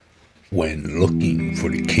When looking for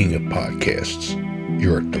the king of podcasts,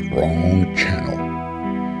 you're at the wrong channel.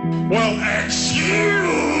 Well, excuse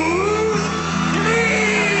me!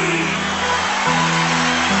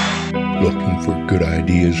 Looking for good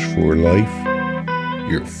ideas for life?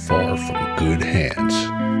 You're far from good hands.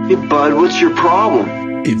 Hey, bud, what's your problem?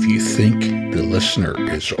 If you think the listener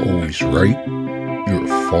is always right, you're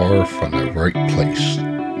far from the right place.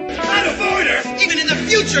 Not a voter! Even in the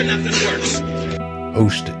future, nothing works!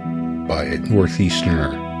 Hosted by a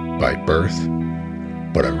Northeasterner by birth,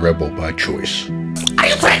 but a rebel by choice. Are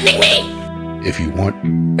you threatening me? If you want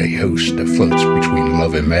a host that floats between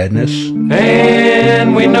love and madness,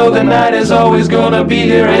 and we know the night is always gonna be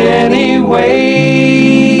here anyway.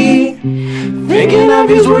 Thinking of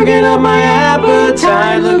you's working up my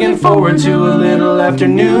appetite. Looking forward to a little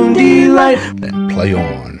afternoon delight. then play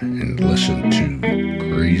on and listen to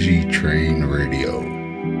Crazy Train Radio.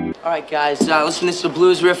 All right, guys, listen, this is a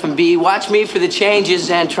blues riff and B. Watch me for the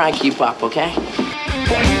changes and try and keep up, okay?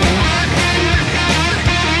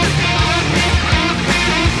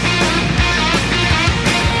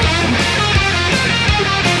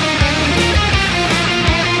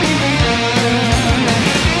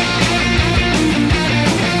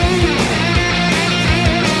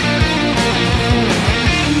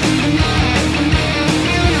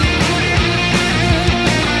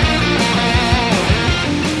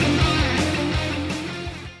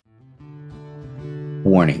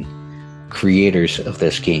 Warning, creators of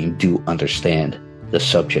this game do understand the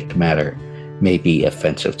subject matter may be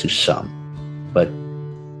offensive to some, but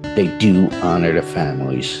they do honor the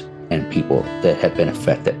families and people that have been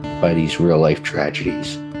affected by these real-life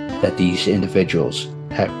tragedies that these individuals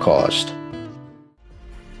have caused.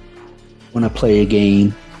 Want to play a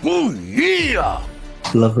game? Oh, yeah!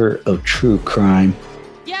 Lover of true crime?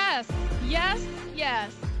 Yes, yes,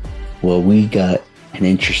 yes. Well, we got an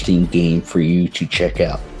interesting game for you to check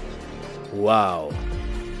out. Wow.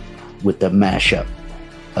 With the mashup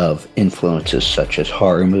of influences such as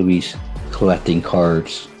horror movies, collecting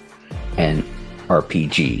cards, and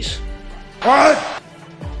RPGs. What?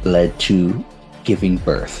 Led to giving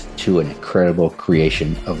birth to an incredible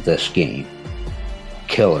creation of this game,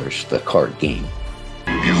 Killers, the card game.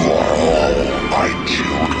 You are all my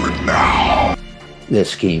children now.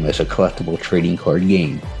 This game is a collectible trading card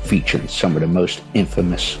game featuring some of the most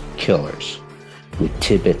infamous killers, with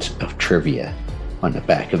tidbits of trivia on the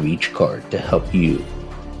back of each card to help you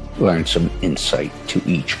learn some insight to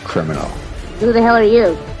each criminal. Who the hell are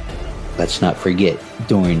you? Let's not forget,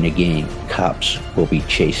 during the game, cops will be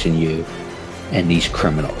chasing you and these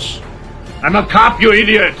criminals. I'm a cop, you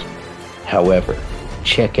idiot! However,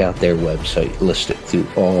 check out their website listed through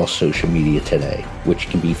all social media today, which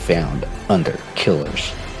can be found under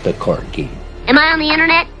Killers, the card game. Am I on the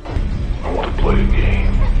internet? I want to play a game.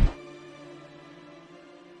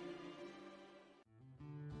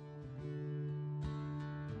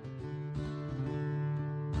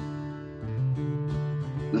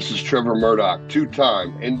 This is Trevor Murdoch,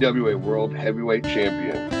 two-time NWA World Heavyweight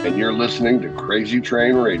Champion, and you're listening to Crazy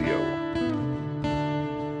Train Radio.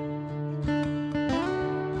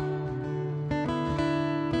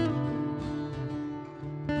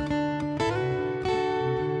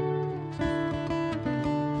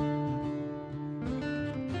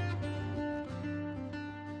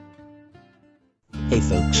 Hey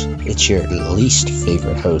folks, it's your least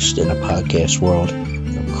favorite host in the podcast world,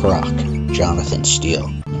 Croc, Jonathan Steele.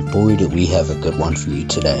 And boy, do we have a good one for you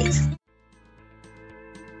today.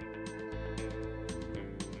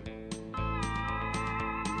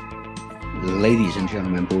 Ladies and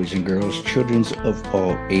gentlemen, boys and girls, children of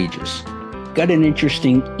all ages. Got an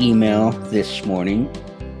interesting email this morning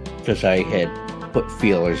because I had put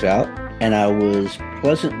feelers out and I was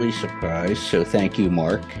pleasantly surprised, so thank you,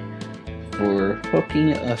 Mark, for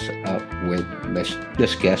hooking us up with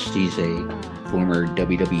this guest. He's a former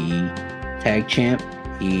WWE tag champ.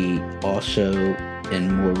 He also,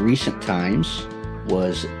 in more recent times,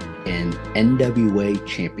 was an NWA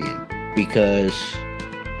champion because,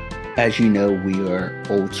 as you know, we are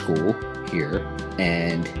old school here,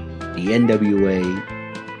 and the NWA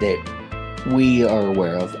that we are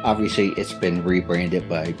aware of, obviously it's been rebranded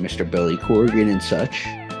by Mr. Billy Corgan and such,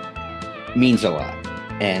 means a lot.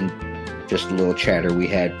 And just a little chatter we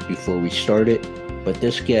had before we started, but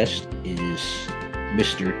this guest is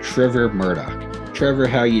Mr. Trevor Murdoch. Trevor,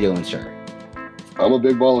 how you doing, sir? I'm a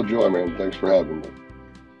big ball of joy, man. Thanks for having me.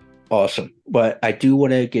 Awesome. But I do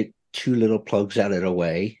want to get two little plugs out of the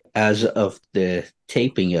way. As of the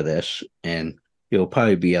taping of this, and it'll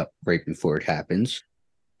probably be up right before it happens,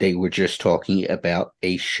 they were just talking about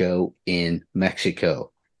a show in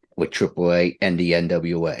Mexico with AAA and the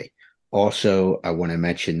NWA. Also, I want to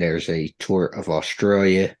mention there's a tour of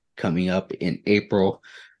Australia coming up in April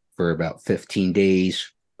for about 15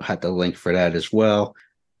 days. I'll have the link for that as well.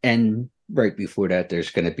 And right before that,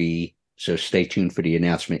 there's going to be, so stay tuned for the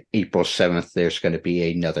announcement, April 7th, there's going to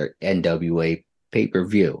be another NWA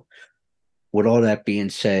pay-per-view. With all that being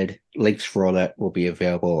said, links for all that will be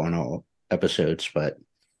available on all episodes. But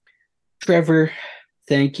Trevor,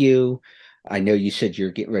 thank you. I know you said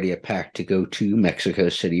you're getting ready to pack to go to Mexico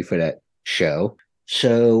City for that show.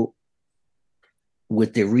 So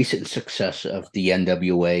with the recent success of the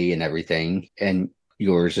NWA and everything, and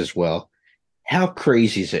yours as well, how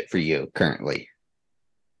crazy is it for you currently?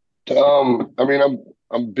 I mean,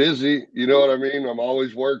 I'm busy. You know what I mean? I'm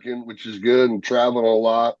always working, which is good, and traveling a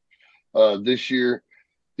lot. This year,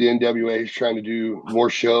 the NWA is trying to do more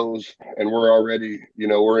shows, and we're already,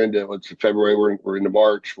 we're into February, we're into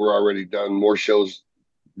March. We're already done more shows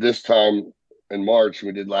this time in March than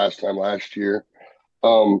we did last year.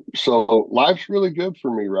 So life's really good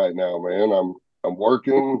for me right now, man. I'm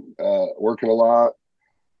working a lot,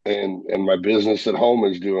 and my business at home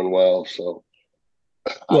is doing well. So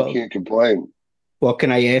I can't complain. Well,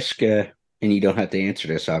 can I ask, and you don't have to answer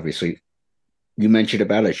this, obviously. You mentioned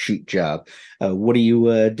about a shoot job. What are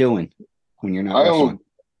you doing when you're not wrestling?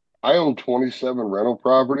 I own 27 rental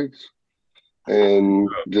properties, and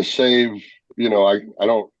just save, I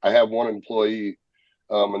have one employee,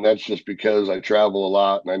 and that's just because I travel a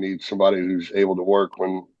lot and I need somebody who's able to work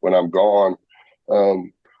when I'm gone.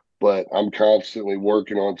 But I'm constantly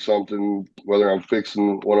working on something, whether I'm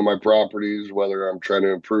fixing one of my properties, whether I'm trying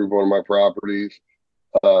to improve one of my properties.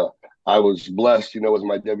 I was blessed, with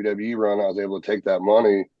my WWE run. I was able to take that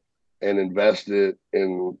money and invest it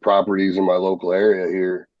in properties in my local area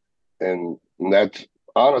here. And that's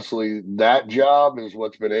honestly, that job is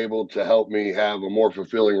what's been able to help me have a more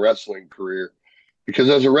fulfilling wrestling career. Because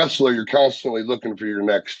as a wrestler, you're constantly looking for your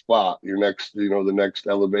next spot, your next, the next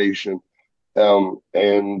elevation.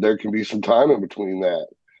 And there can be some time in between that.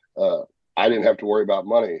 I didn't have to worry about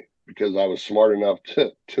money because I was smart enough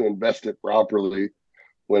to invest it properly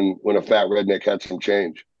when a fat redneck had some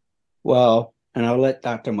change. Well, and I'll let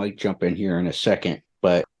Dr. Mike jump in here in a second,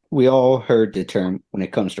 but we all heard the term when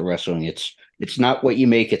it comes to wrestling. It's not what you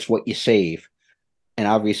make, it's what you save. And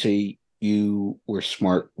obviously you were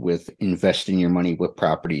smart with investing your money with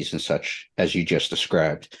properties and such, as you just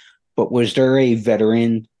described. But was there a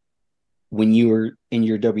veteran when you were in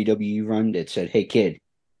your WWE run that said, hey, kid,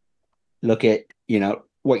 look at,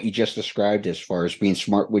 what you just described as far as being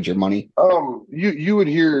smart with your money? You would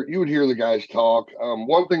hear the guys talk.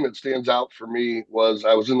 One thing that stands out for me was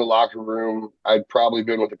I was in the locker room. I'd probably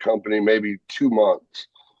been with the company maybe 2 months.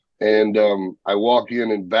 And I walk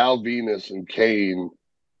in and Val Venus and Kane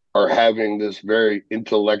are having this very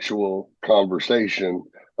intellectual conversation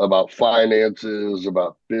about finances,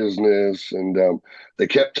 about business. And they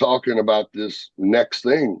kept talking about this next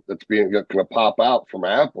thing that's going to pop out from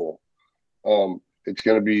Apple. It's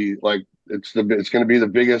going to be like, it's going to be the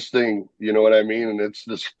biggest thing. You know what I mean? And it's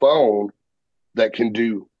this phone that can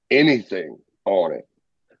do anything on it.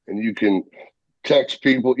 And you can text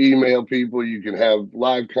people, email people, you can have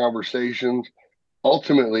live conversations.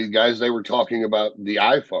 Ultimately, guys, they were talking about the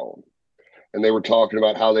iPhone, and they were talking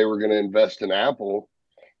about how they were going to invest in Apple.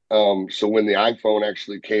 So when the iPhone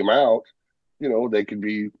actually came out, they could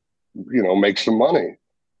be, make some money.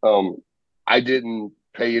 I didn't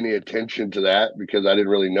pay any attention to that because I didn't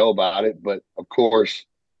really know about it. But of course,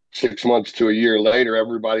 6 months to a year later,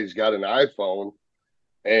 everybody's got an iPhone,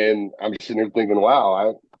 and I'm sitting here thinking,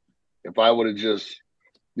 wow, if I would have just,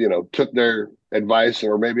 took their advice,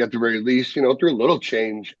 or maybe at the very least, threw a little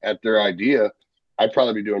change at their idea, I'd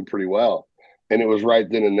probably be doing pretty well. And it was right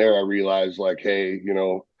then and there I realized, like, hey,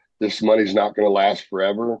 this money's not going to last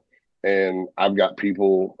forever. And I've got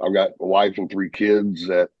a wife and 3 kids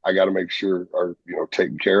that I got to make sure are,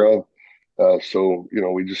 taken care of. So,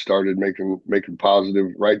 we just started making positive,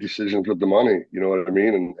 right decisions with the money, you know what I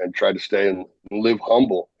mean? And try to stay and live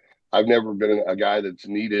humble. I've never been a guy that's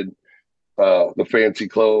needed the fancy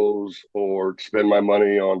clothes or spend my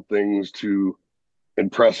money on things to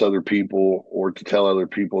impress other people or to tell other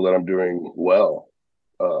people that I'm doing well.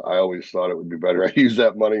 I always thought it would be better. I use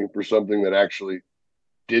that money for something that actually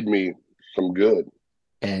did me some good.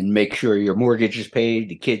 And make sure your mortgage is paid,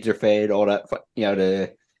 the kids are fed, all that,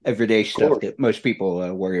 the everyday stuff that most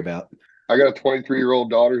people worry about. I got a 23-year-old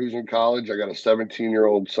daughter who's in college. I got a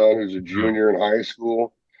 17-year-old son who's a junior in high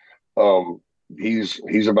school.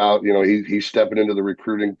 He's about, he's stepping into the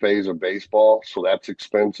recruiting phase of baseball, so that's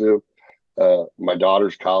expensive. My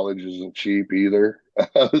daughter's college isn't cheap either.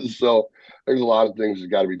 So there's a lot of things that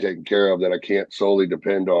got to be taken care of that I can't solely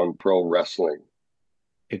depend on pro wrestling.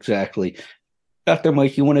 Exactly. Dr.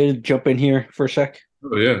 Mike, you want to jump in here for a sec?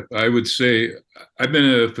 Oh, yeah. I would say I've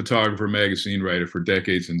been a photographer, magazine writer for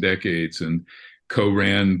decades and decades, and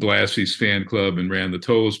co-ran Blassie's fan club and ran the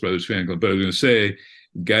Tolis Brothers fan club. But I was going to say,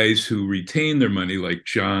 guys who retain their money, like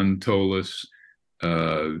John Tolis,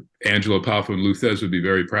 Angelo Poffo, and Lou Thez would be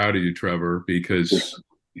very proud of you, Trevor, because,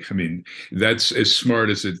 I mean, that's as smart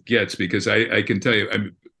as it gets. Because I can tell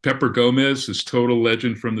you, Pepper Gomez, this total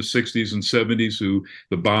legend from the 60s and 70s, who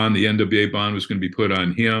the NWA bond was going to be put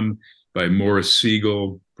on him by Morris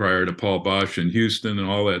Siegel prior to Paul Bosch in Houston and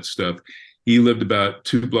all that stuff. He lived about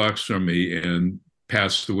 2 blocks from me and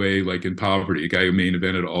passed away like in poverty. A guy who main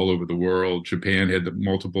evented all over the world. Japan had the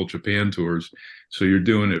multiple Japan tours. So you're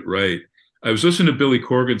doing it right. I was listening to Billy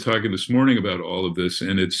Corgan talking this morning about all of this,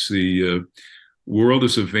 and it's the World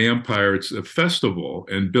is a Vampire. It's a festival,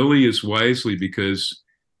 and Billy is wisely, because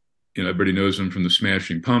everybody knows him from the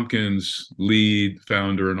Smashing Pumpkins, lead,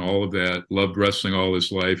 founder, and all of that. Loved wrestling all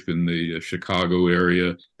his life in the Chicago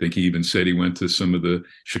area. I think he even said he went to some of the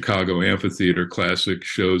Chicago Amphitheater Classic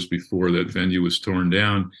shows before that venue was torn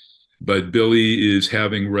down. But Billy is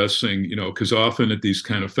having wrestling, because often at these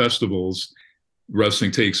kind of festivals,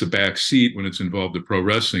 wrestling takes a back seat when it's involved in pro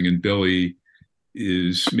wrestling, and Billy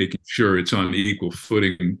is making sure it's on equal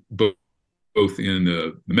footing, both in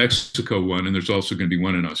the Mexico one, and there's also going to be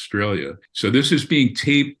one in Australia. So this is being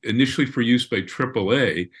taped initially for use by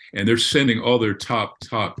AAA, and they're sending all their top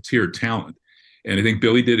tier talent. And I think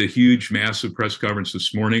Billy did a huge, massive press conference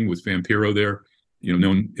this morning with Vampiro there,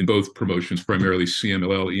 known in both promotions, primarily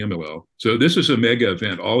CMLL, EMLL. So this is a mega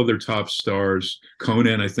event. All of their top stars,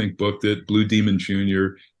 Conan, I think, booked it, Blue Demon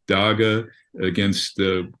Jr., Daga against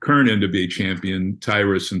the current NWA champion,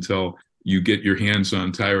 Tyrus, until you get your hands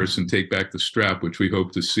on Tyrus and take back the strap, which we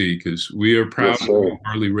hope to see, because we are proud of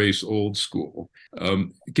Harley Race old school.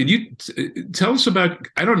 Can you tell us about,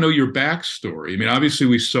 I don't know your backstory. I mean, obviously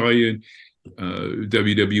we saw you in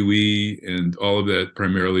WWE and all of that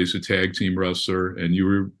primarily as a tag team wrestler, and you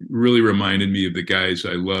were really reminded me of the guys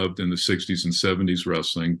I loved in the 60s and 70s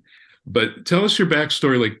wrestling. But tell us your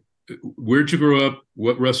backstory, like, where'd you grow up?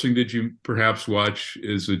 What wrestling did you perhaps watch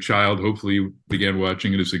as a child? Hopefully you began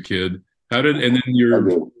watching it as a kid. And then your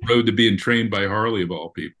road to being trained by Harley, of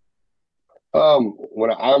all people. When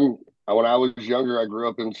I was younger, I grew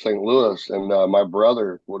up in St. Louis, and my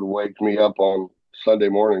brother would wake me up on Sunday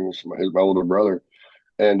mornings, my older brother,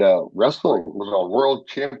 and wrestling was on World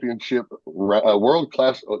Championship, World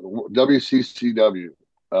Class, WCCW,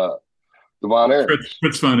 Von Erich.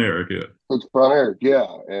 Fritz Von Erich, yeah. Fritz Von Erich, yeah.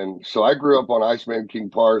 And so I grew up on Iceman King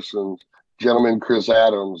Parsons, Gentleman Chris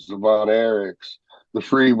Adams, the Von Erichs, the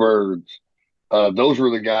Freebirds. Those were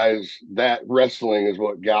the guys. That wrestling is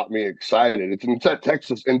what got me excited. It's at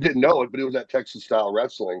Texas, and didn't know it, but it was that Texas style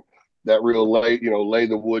wrestling, that real lay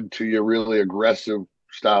the wood to you, really aggressive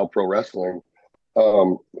style pro wrestling.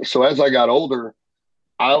 So as I got older,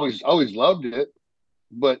 I always loved it,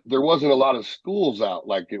 but there wasn't a lot of schools out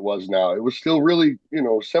like it was now. It was still really,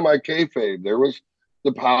 semi kayfabe. There was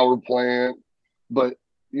the Power Plant, but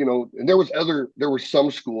and there were some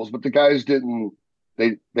schools, but the guys didn't.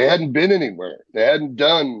 They hadn't been anywhere. They hadn't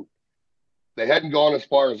gone as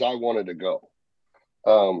far as I wanted to go.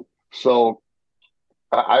 So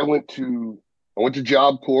I went to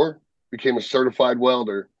Job Corps, became a certified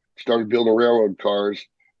welder, started building railroad cars,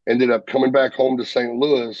 ended up coming back home to St.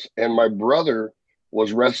 Louis, and my brother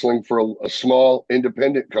was wrestling for a small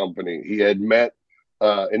independent company. He had met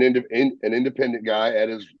an independent guy at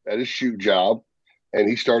his shoot job, and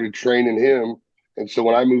he started training him. And so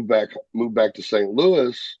when I moved back to St.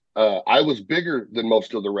 Louis, I was bigger than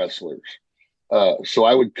most of the wrestlers. So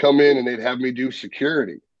I would come in and they'd have me do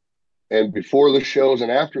security. And before the shows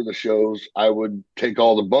and after the shows, I would take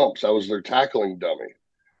all the bumps. I was their tackling dummy.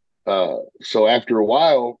 So after a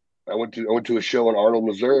while, I went to a show in Arnold,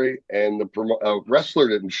 Missouri, and the wrestler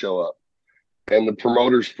didn't show up. And the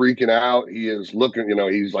promoter's freaking out. He is looking,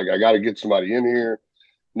 he's like, I got to get somebody in here.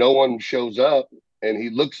 No one shows up. And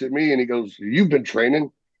he looks at me and he goes, "You've been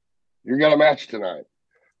training. You got a match tonight."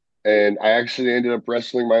 And I actually ended up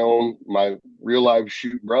wrestling my real life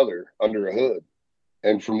shoot brother under a hood.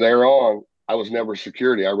 And from there on, I was never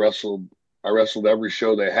security. I wrestled every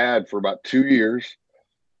show they had for about 2 years.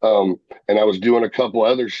 And I was doing a couple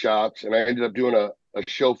other shots, and I ended up doing a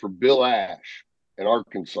show for Bill Ash in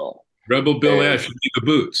Arkansas. Rebel Bill Ash with the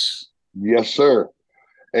boots. Yes, sir.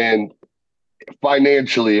 And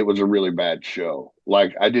financially, it was a really bad show.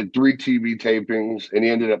 Like, I did 3 TV tapings, and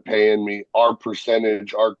he ended up paying me. Our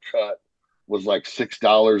cut was like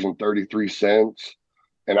 $6.33.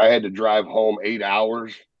 and I had to drive home 8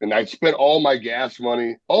 hours, and I spent all my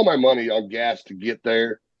money on gas to get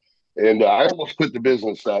there. And I almost quit the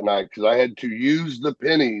business that night because I had to use the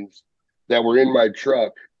pennies that were in my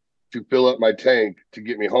truck to fill up my tank to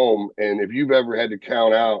get me home. And if you've ever had to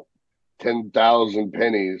count out 10,000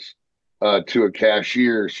 pennies to a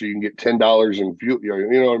cashier so you can get $10 in fuel, you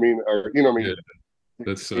know what I mean? Or, you know what I mean? Yeah,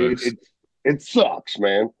 that sucks. It sucks,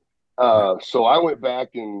 man. So I went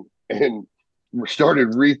back and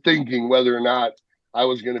started rethinking whether or not I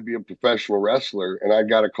was going to be a professional wrestler. And I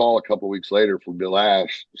got a call a couple of weeks later from Bill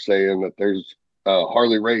Ash saying that there's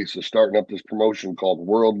Harley Race is starting up this promotion called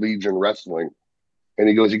World Legion Wrestling. And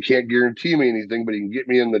he goes, he can't guarantee me anything, but he can get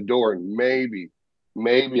me in the door, and maybe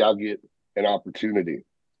I'll get an opportunity.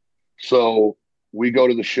 So we go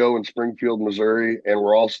to the show in Springfield, Missouri, and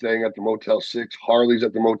we're all staying at the Motel 6. Harley's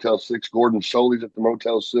at the Motel 6. Gordon Soley's at the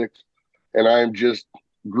Motel 6. And I am just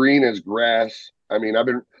green as grass. I mean, I've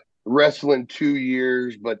been wrestling 2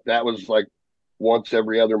 years, but that was like once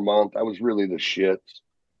every other month. I was really the shits.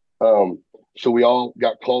 So we all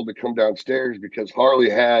got called to come downstairs because Harley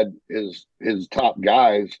had his top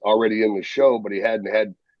guys already in the show, but he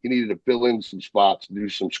needed to fill in some spots to do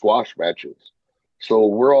some squash matches. So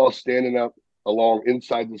we're all standing up along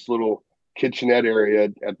inside this little kitchenette area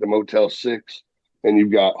at the Motel 6. And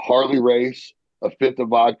you've got Harley Race, a fifth of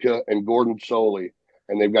vodka, and Gordon Soley.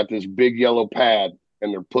 And they've got this big yellow pad,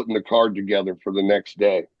 and they're putting the card together for the next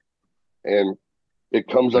day. And it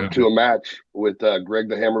comes up to a match with Greg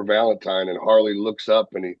the Hammer Valentine, and Harley looks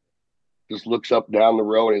up, and he just looks up down the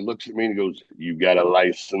row, and he looks at me and he goes, "You got a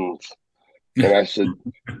license?" And I said,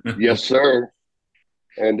 "Yes, sir."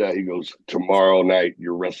 And he goes, "Tomorrow night,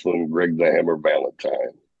 you're wrestling Greg the Hammer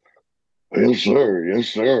Valentine." "Yes, sir. Yes,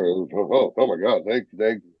 sir." Oh my God. Thank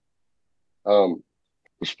you.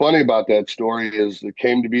 What's funny about that story is it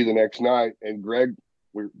came to be the next night, and Greg,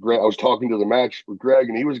 I was talking to the match with Greg,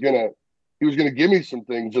 and he was gonna give me some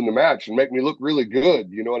things in the match and make me look really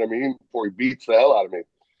good. You know what I mean? Before he beats the hell out of me.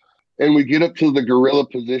 And we get up to the gorilla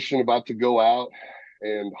position about to go out,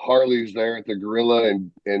 and Harley's there at the gorilla,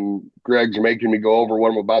 and Greg's making me go over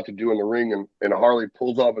what I'm about to do in the ring. And Harley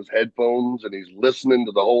pulls off his headphones and he's listening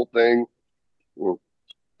to the whole thing.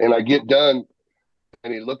 And I get done,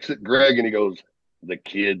 and he looks at Greg and he goes, "The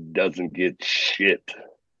kid doesn't get shit."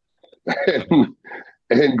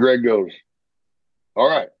 and Greg goes, "All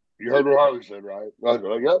right. You heard what Harley said, right?" I was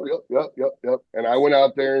like, yep. And I went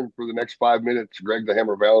out there, and for the next 5 minutes, Greg the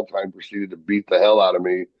Hammer Valentine proceeded to beat the hell out of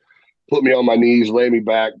me, put me on my knees, lay me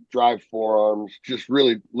back, drive forearms, just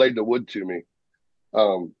really laid the wood to me.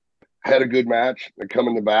 Had a good match. I come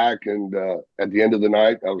in the back, and at the end of the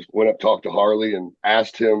night, went up, talked to Harley, and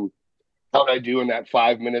asked him, "How'd I do in that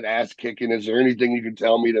 5-minute ass kicking? Is there anything you can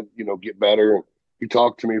tell me to, get better?" And he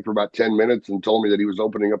talked to me for about 10 minutes and told me that he was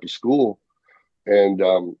opening up a school, and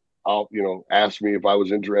asked me if I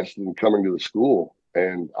was interested in coming to the school.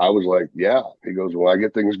 And I was like, yeah. He goes, "Well, I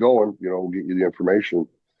get things going, we'll get you the information."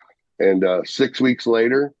 And 6 weeks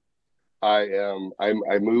later,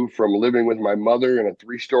 I moved from living with my mother in a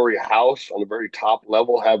 3-story house on the very top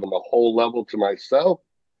level, having the whole level to myself,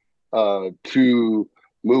 to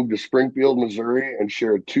move to Springfield, Missouri, and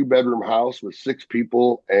share a 2-bedroom house with 6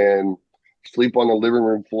 people and sleep on the living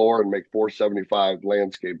room floor and make $475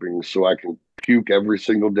 landscaping so I can puke every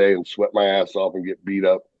single day and sweat my ass off and get beat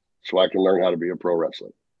up so I can learn how to be a pro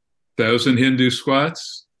wrestler. 1,000 Hindu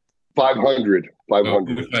squats? 500.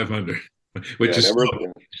 500. Which is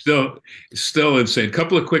still insane.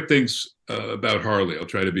 Couple of quick things about Harley. I'll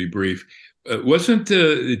try to be brief. Wasn't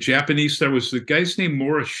the Japanese star, was the guy's name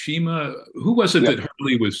Morishima? Who was it that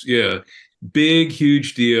Harley was? Yeah. Big,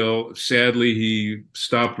 huge deal. Sadly, he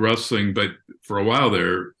stopped wrestling, but for a while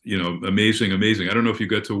there, amazing. I don't know if you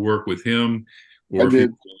got to work with him or if he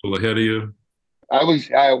was a little ahead of you.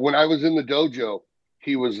 When I was in the dojo,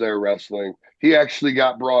 he was there wrestling. He actually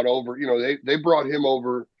got brought over. They brought him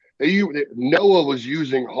over. Noah was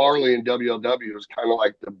using Harley and WLW as kind of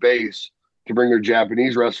like the base to bring their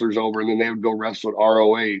Japanese wrestlers over, and then they would go wrestle at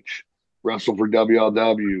ROH, wrestle for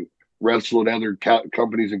WLW, wrestle at other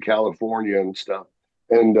companies in California and stuff.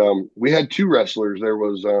 And we had 2 wrestlers. There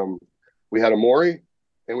was we had Amori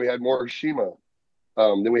and we had Morishima.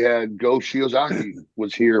 Then we had Go Shiozaki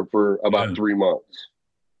was here for about 3 months.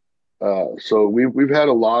 So we've had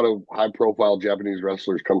a lot of high-profile Japanese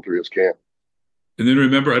wrestlers come through his camp. And then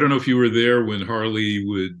remember, I don't know if you were there when Harley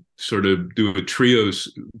would sort of do a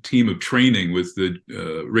trios team of training with the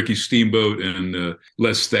Ricky Steamboat and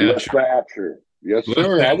Les Thatcher. Les Thatcher. Yes,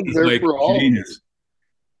 sir. I was there for all.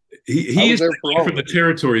 He is from the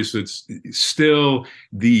territories that's still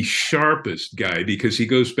the sharpest guy because he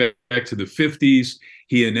goes back to the 50s.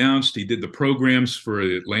 he announced he did the programs for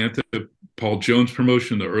Atlanta Paul Jones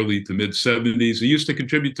promotion in the early to mid 70s. He used to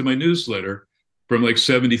contribute to my newsletter from like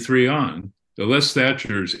 73 on. The Les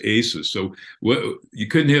Thatcher's aces. So what, you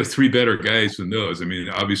couldn't have three better guys than those. I mean,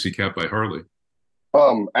 obviously capped by Harley.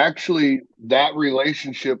 Actually, that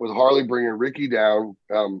relationship with Harley bringing Ricky down,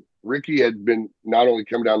 Ricky had been not only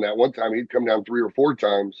come down that one time, he'd come down 3 or 4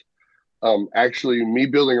 times. Actually, me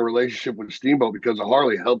building a relationship with Steamboat because of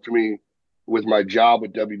Harley helped me with my job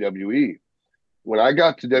with WWE. When I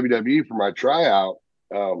got to WWE for my tryout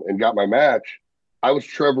and got my match, I was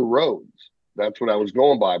Trevor Rhodes. That's what I was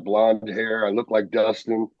going by. Blonde hair. I looked like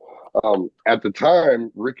Dustin. At the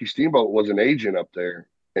time, Ricky Steamboat was an agent up there,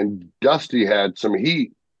 and Dusty had some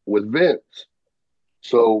heat with Vince.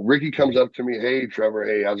 So Ricky comes up to me, "Hey, Trevor,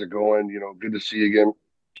 hey, how's it going? You know, good to see you again."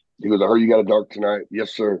 He goes, "I heard you got a dark tonight."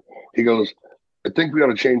 "Yes, sir." He goes, "I think we got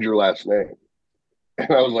to change your last name."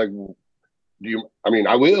 And I was like, well, I will. I mean,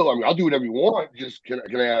 I'll do whatever you want. Just can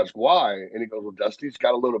I ask why? And he goes, "Well, Dusty's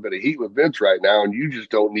got a little bit of heat with Vince right now, and you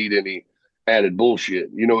just don't need any added bullshit.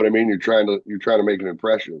 You know what I mean? You're trying to make an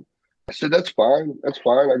impression." I said, "That's fine. That's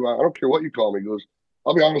fine." I go, "I don't care what you call me." He goes,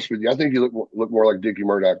 "I'll be honest with you. I think you look more like Dickie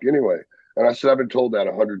Murdoch anyway." And I said, "I've been told that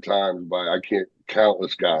 100 times by I can't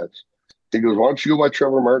countless guys." He goes, "Why don't you go by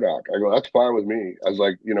Trevor Murdoch?" I go, "That's fine with me." I was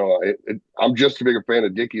like, I'm just as big a fan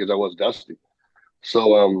of Dickie as I was Dusty.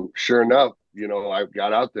 So sure enough, I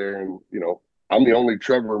got out there and, I'm the only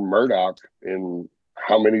Trevor Murdoch in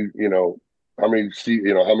how many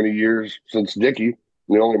years since Dickie. I'm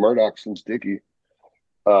the only Murdoch since Dickie.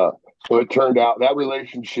 So it turned out that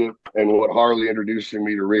relationship and what Harley introducing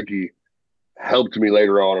me to Ricky helped me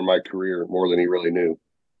later on in my career more than he really knew.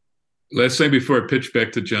 Last thing before I pitch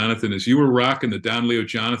back to Jonathan is you were rocking the Don Leo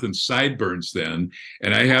Jonathan sideburns then,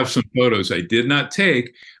 and I have some photos I did not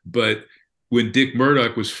take, but when Dick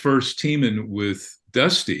Murdoch was first teaming with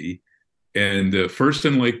Dusty, and first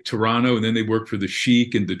in like Toronto, and then they worked for the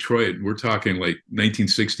Sheik in Detroit. We're talking like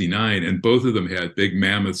 1969, and both of them had big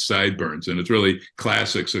mammoth sideburns, and it's really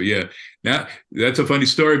classic. So yeah, now that's a funny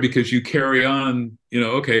story because you carry on,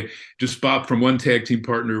 okay, just bop from one tag team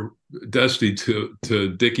partner, Dusty,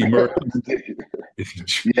 to Dickie Murdoch.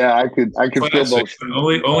 Yeah, I could feel both.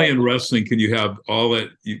 Only in wrestling can you have all that,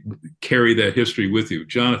 you carry that history with you,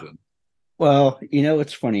 Jonathan. Well,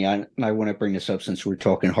 it's funny. I want to bring this up since we're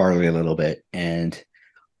talking Harley a little bit, and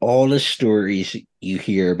all the stories you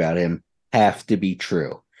hear about him have to be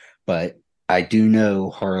true. But I do know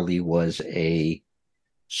Harley was a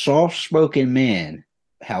soft-spoken man.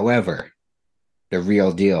 However, the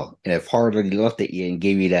real deal. And if Harley looked at you and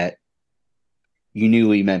gave you that, you knew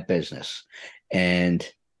he meant business. And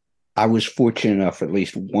I was fortunate enough, at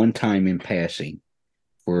least one time in passing,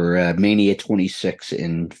 for Mania 26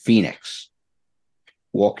 in Phoenix,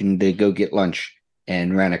 walking to go get lunch,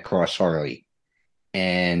 and ran across Harley.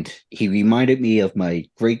 And he reminded me of my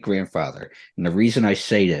great-grandfather. And the reason I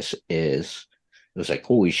say this is it was like,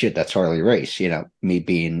 holy shit, that's Harley Race. Me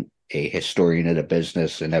being a historian of the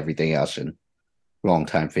business and everything else, and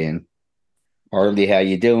longtime fan. "Harley, how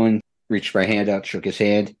you doing?" Reached my hand out, shook his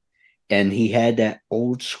hand, and he had that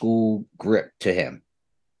old school grip to him.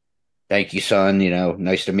 "Thank you, son.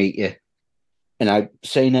 Nice to meet you." And I'm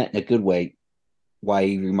saying that in a good way. Why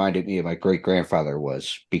he reminded me of my great-grandfather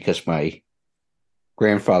was because my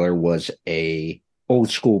grandfather was a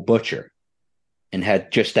old school butcher and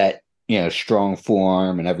had just that, strong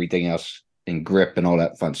forearm and everything else and grip and all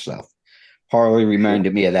that fun stuff. Harley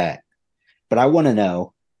reminded me of that. But I want to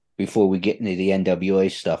know, before we get into the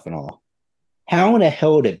NWA stuff and all, how in the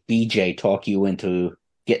hell did BJ talk you into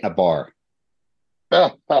getting a bar?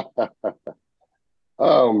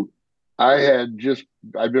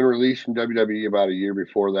 I'd been released from WWE about a year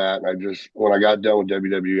before that. And when I got done with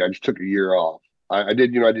WWE, I just took a year off. I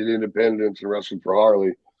did independence and wrestling for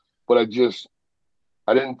Harley, but I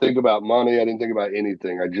didn't think about money. I didn't think about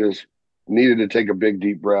anything. I just needed to take a big,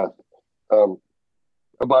 deep breath.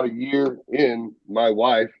 About a year in, my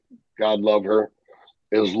wife, God love her,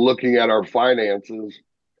 is looking at our finances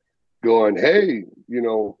going, "Hey,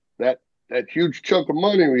 that huge chunk of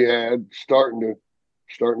money we had starting to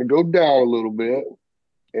go down a little bit."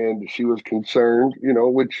 And she was concerned,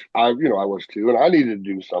 which I was too. And I needed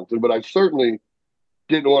to do something, but I certainly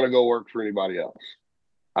didn't want to go work for anybody else.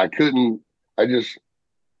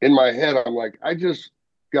 In my head, I'm like, I just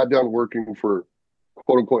got done working for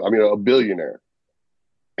quote unquote, a billionaire.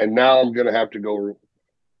 And now I'm going to have to go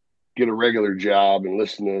get a regular job and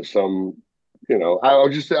listen to some, I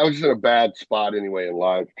was just in a bad spot anyway in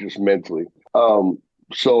life, just mentally.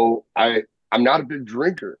 So I'm not a big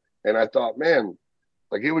drinker. And I thought, man,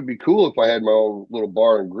 Like, it would be cool if I had my own little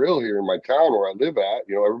bar and grill here in my town where I live at.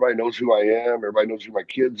 You know, everybody knows who I am. Everybody knows who my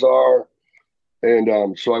kids are.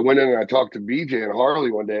 And so I went in and I talked to BJ and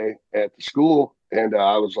Harley one day at the school, and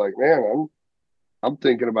I was like, man, I'm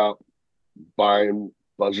thinking about buying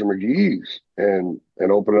Buzzer McGee's and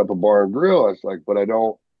opening up a bar and grill. I was like, but I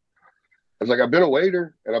don't. I was like, I've been a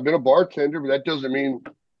waiter and I've been a bartender, but that doesn't mean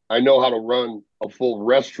I know how to run a full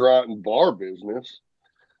restaurant and bar business.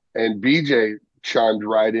 And BJ chimed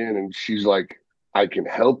right in, and she's like, I can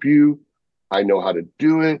help you. I know how to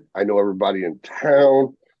do it. I know everybody in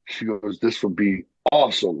town. She goes, this will be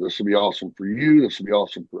awesome. This will be awesome for you. This will be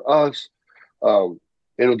awesome for us.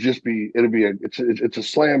 It's a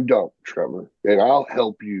slam dunk, Trevor, and I'll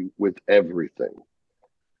help you with everything.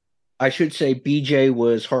 I should say BJ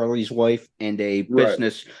was Harley's wife and a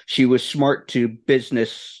business. Right. She was smart to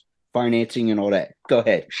business financing and all that. Go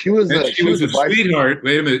ahead. She was a sweetheart.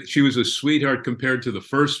 Wait a minute. She was a sweetheart compared to the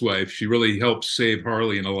first wife. She really helped save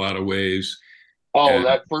Harley in a lot of ways. Oh,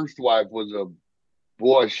 that first wife was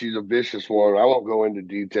she's a vicious one. I won't go into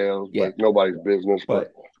details, but nobody's business.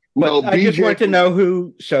 But no, I just want to know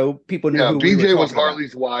who, so people know who BJ was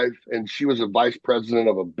Harley's wife, and she was a vice president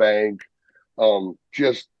of a bank.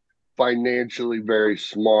 Just financially very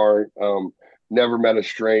smart. Never met a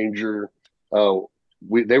stranger.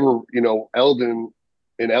 They were, Eldon,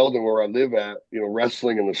 where I live at,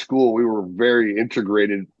 wrestling in the school, we were very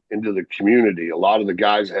integrated into the community. A lot of the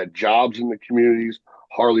guys had jobs in the communities.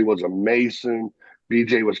 Harley was a Mason.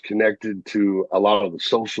 BJ was connected to a lot of the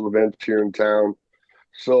social events here in town.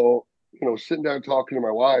 So, sitting down talking to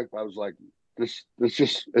my wife, I was like, it's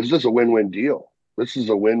just a win-win deal. This is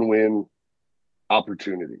a win-win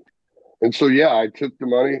opportunity. And so, I took the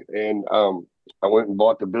money and I went and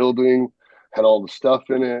bought the building, had all the stuff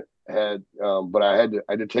in it, but I had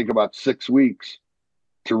to take about 6 weeks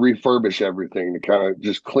to refurbish everything, to kind of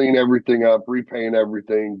just clean everything up, repaint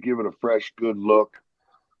everything, give it a fresh, good look.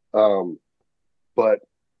 But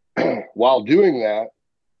while doing that,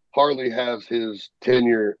 Harley has his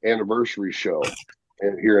 10-year anniversary show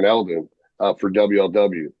here in Eldon for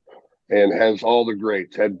WLW, and has all the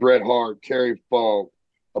greats. Had Bret Hart, Terry Funk,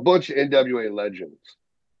 a bunch of NWA legends.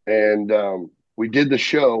 And we did the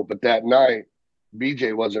show, but that night,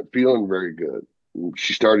 BJ wasn't feeling very good.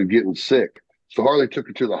 She started getting sick. So Harley took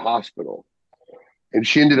her to the hospital, and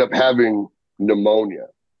she ended up having pneumonia.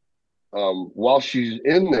 While she's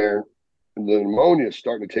in there, the pneumonia is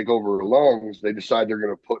starting to take over her lungs. They decide they're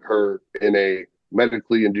going to put her in a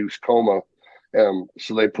medically induced coma.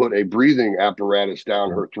 So they put a breathing apparatus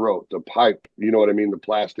down her throat, the pipe, the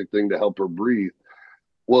plastic thing to help her breathe.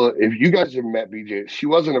 Well, if you guys have met BJ, she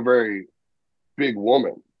wasn't a very big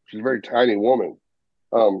woman. She's a very tiny woman.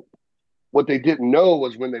 What they didn't know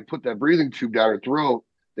was when they put that breathing tube down her throat,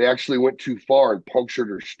 they actually went too far and punctured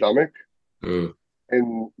her stomach.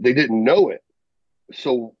 And they didn't know it.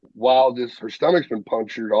 So while her stomach's been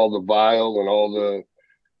punctured, all the vial and all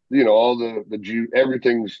the juice,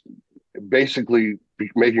 everything's basically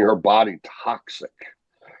making her body toxic.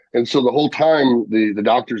 And so the whole time the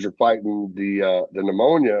doctors are fighting the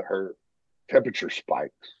pneumonia, her temperature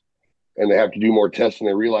spikes, and they have to do more tests, and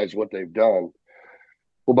they realize what they've done.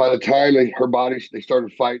 Well, by the time they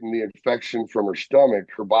started fighting the infection from her stomach,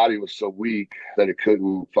 her body was so weak that it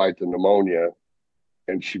couldn't fight the pneumonia,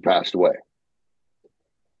 and she passed away.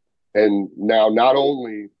 And now, not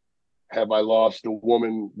only have I lost a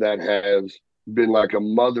woman that has been like a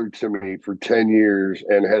mother to me for 10 years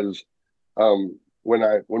and has,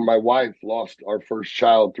 when my wife lost our first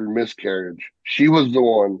child through miscarriage, she was the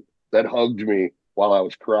one that hugged me while I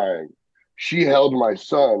was crying. She held my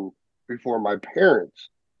son before my parents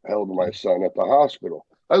held my son at the hospital.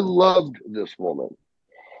 I loved this woman.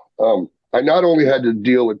 I not only had to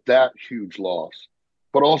deal with that huge loss,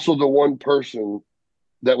 but also the one person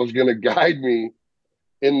that was going to guide me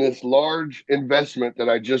in this large investment that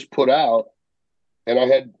I just put out, and I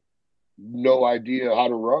had no idea how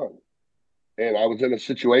to run. And I was in a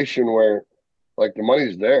situation where, like, the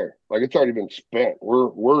money's there, like it's already been spent. We're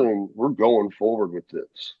going forward with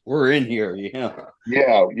this. We're in here,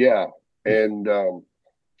 yeah. And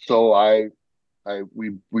so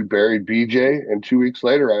we buried BJ, and 2 weeks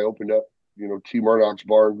later I opened up, T. Murdoch's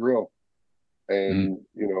Bar and Grill, and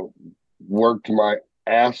worked my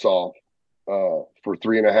ass off for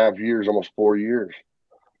 3.5 years, almost 4 years.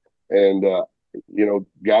 And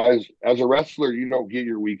guys, as a wrestler, you don't get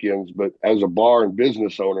your weekends, but as a bar and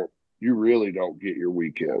business owner, you really don't get your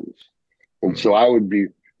weekends. And so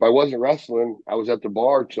if I wasn't wrestling, I was at the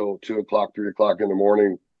bar till 2 o'clock, 3 o'clock in the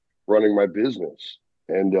morning, running my business.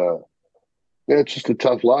 And it's just a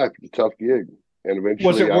tough life, it's a tough gig. And eventually,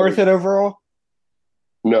 was it worth it overall?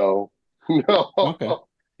 No, no. Okay.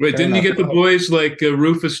 Wait, Fair didn't you enough. get the boys like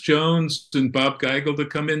Rufus Jones and Bob Geigel to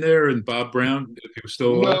come in there, and Bob Brown if he was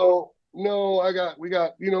still alive? No. We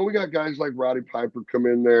got guys like Roddy Piper come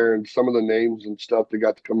in there, and some of the names and stuff that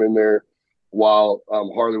got to come in there while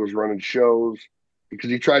Harley was running shows, because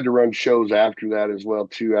he tried to run shows after that as well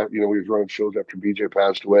too. He was running shows after BJ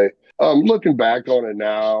passed away. Looking back on it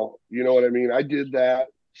now, you know what I mean. I did that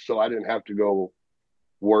so I didn't have to go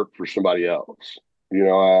work for somebody else.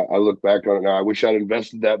 I look back on it now. I wish I'd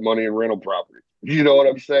invested that money in rental property. You know what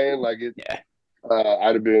I'm saying? Like it. Yeah.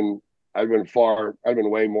 I'd been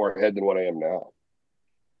way more ahead than what I am now.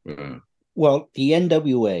 Well, the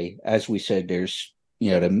NWA, as we said, there's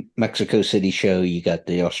the Mexico City show, you got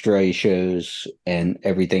the Australia shows and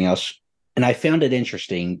everything else. And I found it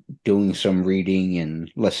interesting doing some reading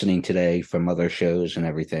and listening today from other shows and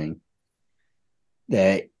everything,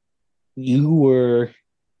 that you were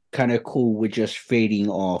kind of cool with just fading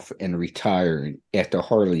off and retiring after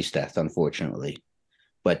Harley's death, unfortunately.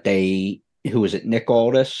 But who was it, Nick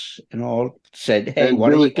Aldis and all, said, hey, and why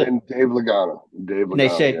don't you and Dave Lagana. and they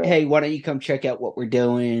said, hey, why don't you come check out what we're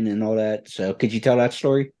doing and all that. So could you tell that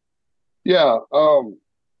story? Yeah.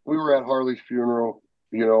 We were at Harley's funeral.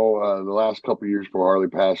 The last couple of years before Harley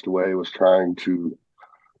passed away, was trying to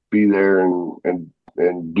be there and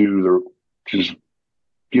just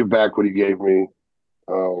give back what he gave me.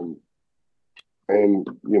 And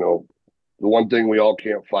the one thing we all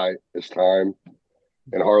can't fight is time.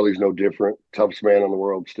 And Harley's no different. Toughest man in the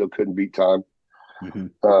world, still couldn't beat time.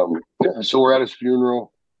 Mm-hmm. So we're at his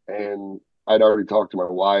funeral, and I'd already talked to my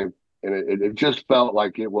wife, and it just felt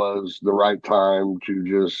like it was the right time to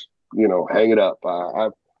just, hang it up.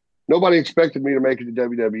 Nobody expected me to make it to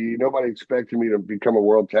WWE. Nobody expected me to become a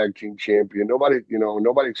world tag team champion. Nobody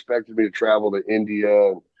expected me to travel to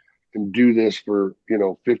India and do this for,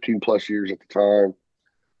 15 plus years at the time.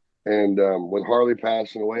 And with Harley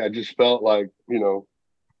passing away, I just felt like,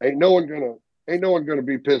 ain't no one gonna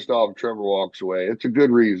be pissed off if Trevor walks away. It's a good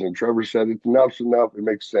reason. Trevor said it's enough's enough. It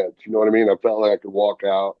makes sense. You know what I mean? I felt like I could walk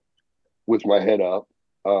out with my head up.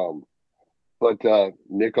 But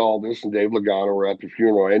Nick Aldis and Dave Lagana were at the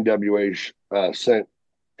funeral. NWA sent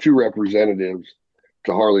 2 representatives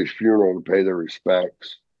to Harley's funeral to pay their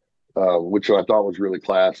respects, which I thought was really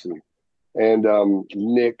classy. And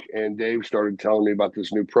Nick and Dave started telling me about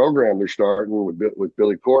this new program they're starting with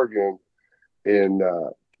Billy Corgan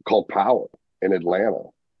called Power in Atlanta.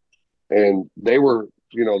 And they were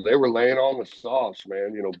laying on the sauce,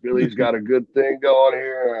 man. Billy's got a good thing going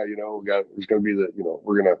here. It's going to be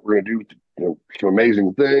we're going to do some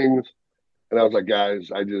amazing things. And I was like,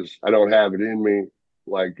 guys, I don't have it in me.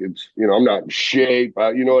 Like I'm not in shape.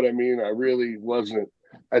 You know what I mean? I really wasn't.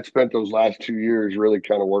 I'd spent those last 2 years really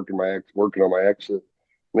kind of working on my exit.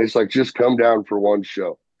 And it's like, just come down for one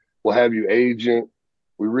show. We'll have you agent.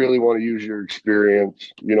 We really want to use your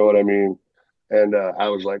experience. You know what I mean? And I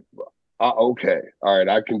was like, okay, all right,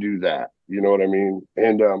 I can do that. You know what I mean?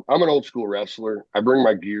 And I'm an old school wrestler. I bring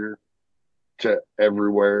my gear to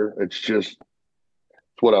everywhere. It's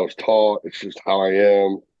what I was taught. It's just how I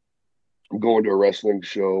am. I'm going to a wrestling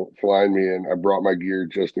show, flying me in. I brought my gear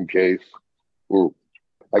just in case.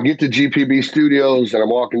 I get to GPB Studios, and I'm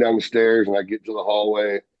walking down the stairs, and I get to the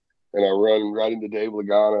hallway, and I run right into Dave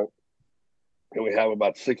Lagana. And we have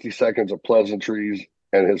about 60 seconds of pleasantries.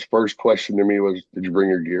 And his first question to me was, did you bring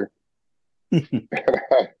your gear? I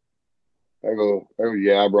go,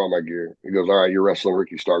 yeah, I brought my gear. He goes, all right, you're wrestling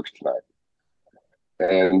Ricky Starks tonight.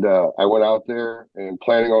 And I went out there and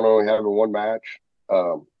planning on only having one match.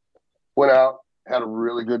 Went out, had a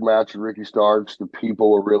really good match with Ricky Starks. The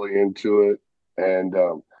people were really into it. And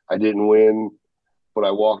I didn't win, but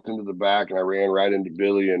I walked into the back and I ran right into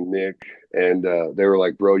Billy and Nick. And they were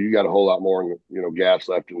like, bro, you got a whole lot more gas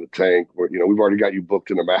left in the tank. We've already got you booked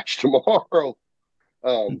in a match tomorrow.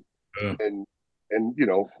 And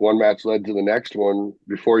one match led to the next one.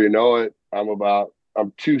 Before you know it, I'm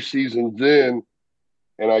 2 seasons in,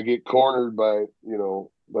 and I get cornered by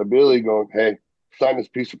Billy going, hey, sign this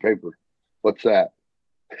piece of paper. What's that?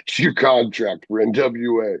 It's your contract for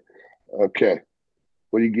NWA. Okay.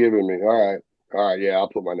 What are you giving me? All right. Yeah, I'll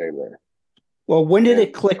put my name there. Well, when did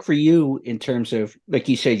it click for you in terms of, like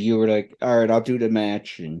you said, you were like, all right, I'll do the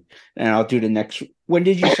match and I'll do the next. When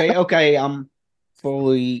did you say, okay, I'm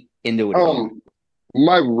fully into it?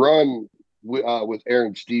 My run with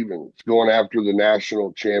Aaron Stevens going after the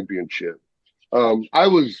national championship. I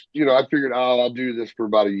was, I figured, I'll do this for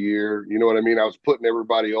about a year. You know what I mean? I was putting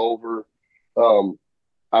everybody over.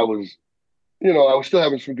 I was still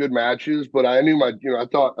having some good matches, but I knew I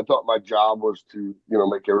thought my job was to,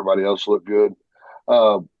 make everybody else look good.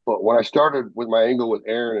 But when I started with my angle with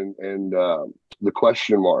Aaron and the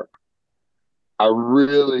question mark, I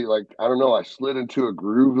really I don't know, I slid into a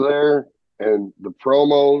groove there, and the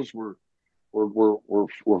promos were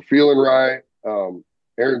feeling right.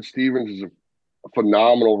 Aaron Stevens is a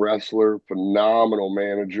phenomenal wrestler, phenomenal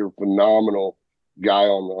manager, phenomenal guy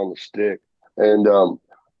on the stick, and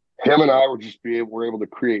him and I were able to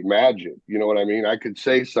create magic. You know what I mean? I could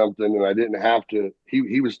say something and I didn't have to.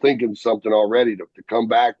 He was thinking something already to come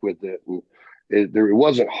back with it, and it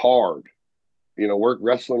wasn't hard. You know,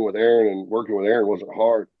 wrestling with Aaron and working with Aaron wasn't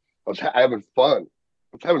hard. I was having fun.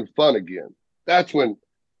 I was having fun again. I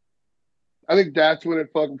think that's when it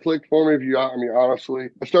fucking clicked for me. Honestly,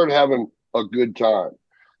 I started having a good time.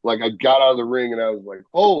 Like, I got out of the ring and I was like,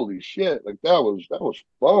 holy shit. Like, that was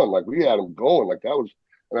fun. Like, we had them going. Like, that was,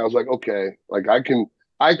 and I was like, okay, like I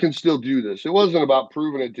can still do this. It wasn't about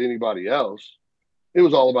proving it to anybody else. It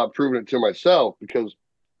was all about proving it to myself, because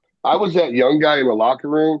I was that young guy in the locker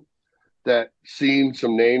room that seen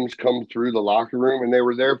some names come through the locker room, and they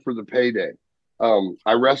were there for the payday.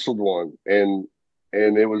 I wrestled one, and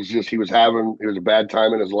it was just, it was a bad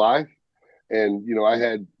time in his life. And, I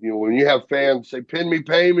had, when you have fans say, pin me,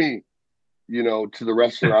 pay me, to the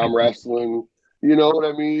wrestler I'm wrestling, you know what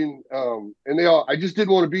I mean? And I just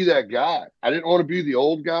didn't want to be that guy. I didn't want to be the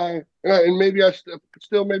old guy. And maybe I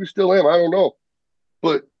still am. I don't know.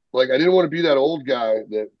 But I didn't want to be that old guy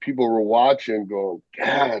that people were watching going,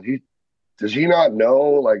 God, does he not know?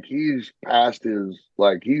 Like, he's past his,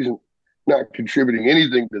 he's not contributing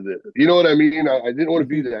anything to this. You know what I mean? I didn't want to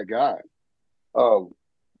be that guy.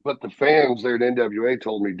 But the fans there at NWA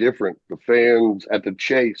told me different. The fans at the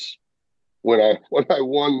Chase, when I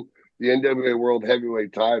won the NWA World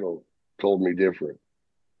Heavyweight title, told me different.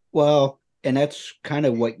 Well, and that's kind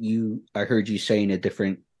of what I heard you say in a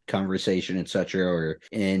different conversation, etc., or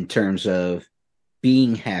in terms of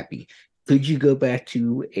being happy. Could you go back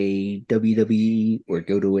to a WWE or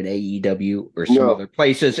go to an AEW or some other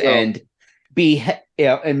places and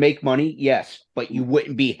and make money? Yes, but you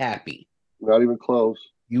wouldn't be happy. Not even close.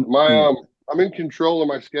 I'm in control of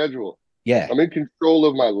my schedule. Yeah, I'm in control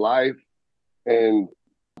of my life, and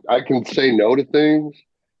I can say no to things.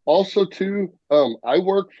 Also, too, I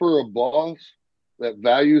work for a boss that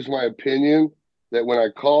values my opinion, that when I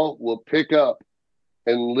call will pick up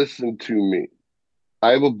and listen to me.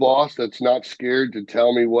 I have a boss that's not scared to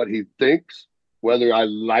tell me what he thinks, whether I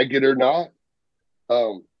like it or not.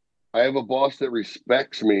 I have a boss that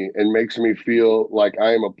respects me and makes me feel like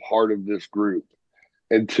I am a part of this group.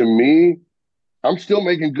 And to me, I'm still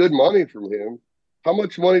making good money from him. How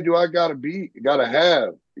much money do I gotta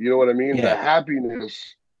have? You know what I mean? Yeah. The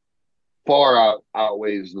happiness far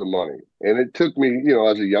outweighs the money. And it took me,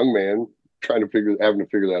 as a young man, having to figure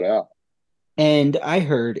that out. And I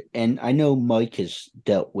heard, and I know Mike has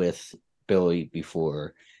dealt with Billy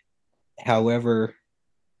before. However,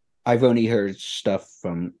 I've only heard stuff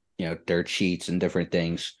from, dirt sheets and different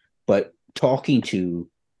things. But talking to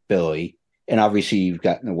Billy, and obviously you've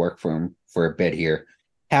gotten to work for him for a bit here,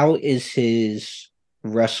 how is his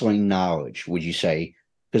wrestling knowledge, would you say?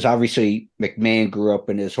 Because obviously McMahon grew up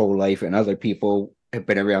in his whole life and other people have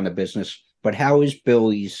been around the business. But how is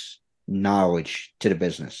Billy's knowledge to the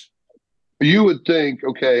business? You would think,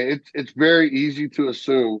 okay, it's very easy to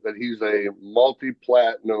assume that he's a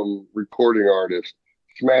multi-platinum recording artist,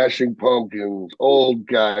 Smashing Pumpkins, old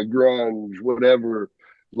guy, grunge, whatever.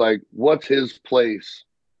 Like, what's his place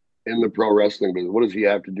in the pro wrestling business? What does he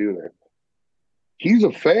have to do there? He's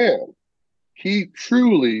a fan. He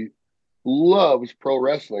truly loves pro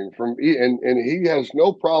wrestling and he has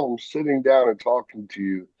no problem sitting down and talking to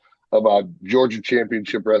you about Georgia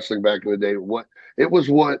Championship Wrestling back in the day. What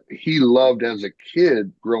he loved as a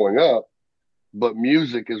kid growing up, but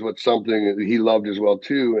music is something that he loved as well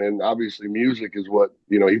too. And obviously music is what,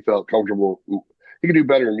 he felt comfortable. He could do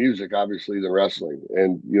better in music, obviously, than wrestling.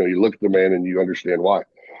 And, you look at the man and you understand why.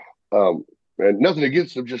 And nothing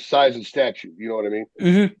against him, just size and stature. You know what I mean?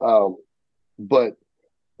 Mm-hmm. But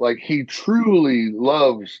he truly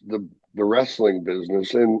loves the wrestling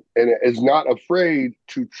business and is not afraid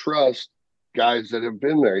to trust guys that have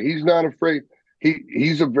been there. He's not afraid.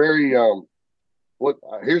 He's a very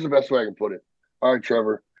here's the best way I can put it. All right,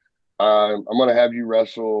 Trevor, I'm going to have you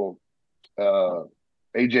wrestle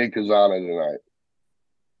AJ Kazana tonight.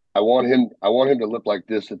 I want him to look like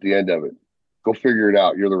this at the end of it. Go figure it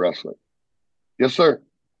out. You're the wrestler. Yes, sir.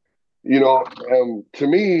 To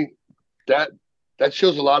me, that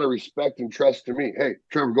shows a lot of respect and trust to me. Hey,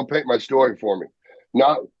 Trevor, go paint my story for me.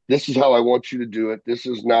 Not, this is how I want you to do it. This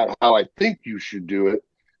is not how I think you should do it.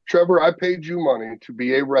 Trevor, I paid you money to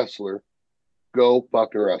be a wrestler. Go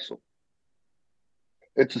fucking wrestle.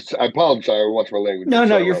 I apologize. I watch my language.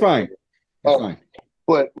 No, you're fine. You're fine.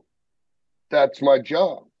 But that's my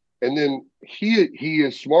job. And then he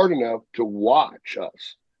is smart enough to watch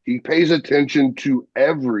us. He pays attention to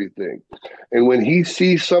everything. And when he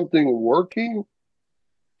sees something working,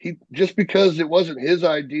 he just because it wasn't his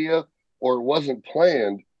idea or it wasn't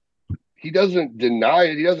planned, he doesn't deny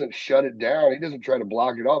it. He doesn't shut it down. He doesn't try to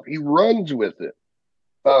block it off. He runs with it.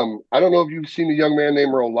 I don't know if you've seen a young man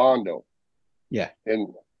named Rolando. Yeah.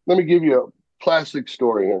 And let me give you a classic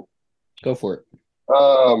story here. Go for it.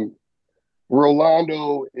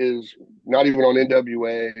 Rolando is not even on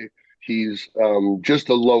NWA. He's just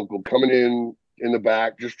a local coming in the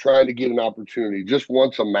back, just trying to get an opportunity, just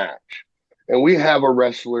wants a match. And we have a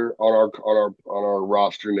wrestler on our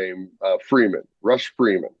roster named Freeman, Rush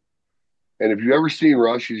Freeman. And if you've ever seen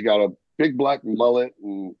Rush, he's got a big black mullet,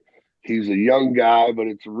 and he's a young guy, but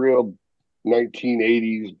it's a real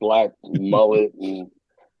 1980s black mullet, and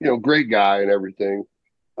great guy and everything.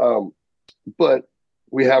 But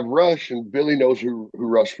we have Rush, and Billy knows who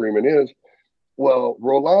Rush Freeman is. Well,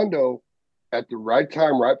 Rolando, at the right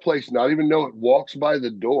time, right place, not even know it, walks by the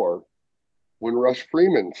door when Rush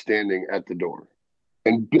Freeman's standing at the door.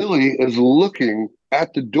 And Billy is looking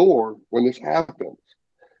at the door when this happens.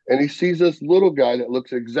 And he sees this little guy that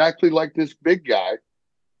looks exactly like this big guy.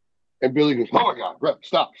 And Billy goes, "Oh my God, right,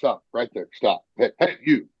 stop, right there, stop. Hey,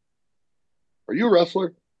 you. Are you a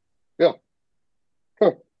wrestler?" "Yeah."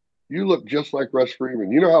 "Huh. You look just like Rush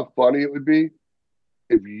Freeman. You know how funny it would be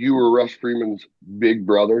if you were Rush Freeman's big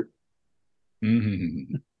brother?"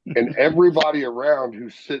 Mm-hmm. And everybody around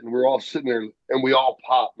we're all sitting there, and we all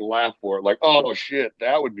pop and laugh for it. Like, "Oh shit,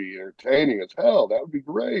 that would be entertaining as hell. That would be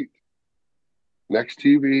great." Next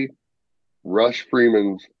TV, Rush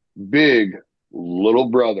Freeman's big little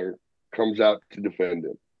brother comes out to defend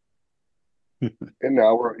him. And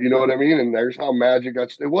now you know what I mean? And there's how magic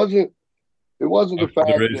got. It wasn't the fact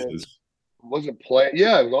that it wasn't planned.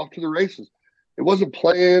 Yeah, it was off to the races. It wasn't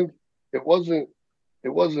planned. It wasn't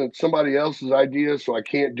somebody else's idea, so I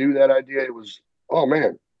can't do that idea. It was, oh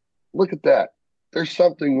man, look at that. There's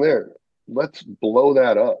something there. Let's blow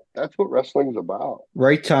that up. That's what wrestling is about.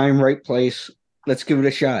 Right time, right place. Let's give it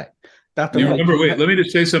a shot. You remember, wait, let me just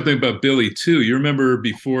say something about Billy, too. You remember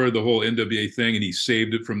before the whole NWA thing, and he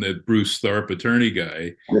saved it from that Bruce Tharp attorney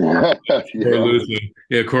guy.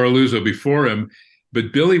 Coraluzzo before him.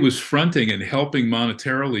 But Billy was fronting and helping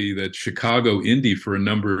monetarily that Chicago indie for a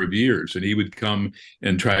number of years. And he would come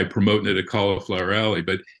and try promoting it at Cauliflower Alley.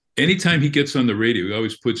 But anytime he gets on the radio, he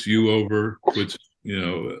always puts you over, puts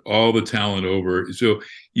all the talent over. So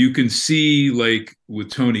you can see, like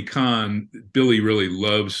with Tony Khan, Billy really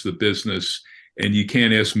loves the business, and you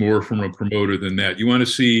can't ask more from a promoter than that. You want to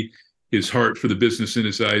see his heart for the business in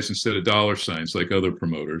his eyes instead of dollar signs like other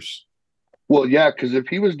promoters. Well, yeah, because if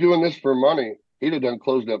he was doing this for money, he'd have done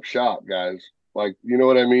closed up shop, guys. Like, you know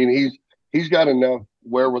what I mean? He's got enough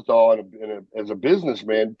wherewithal as a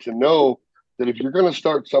businessman to know that if you're going to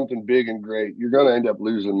start something big and great, you're going to end up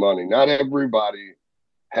losing money. Not everybody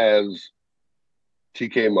has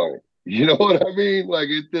TK money. You know what I mean? Like,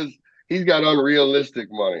 he's got unrealistic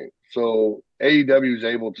money. So AEW is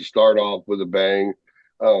able to start off with a bang,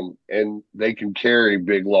 and they can carry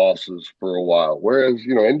big losses for a while. Whereas,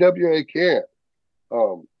 NWA can't.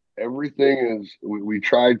 Everything is, we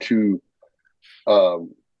try to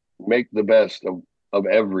make the best of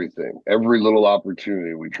everything. Every little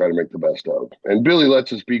opportunity we try to make the best of. And Billy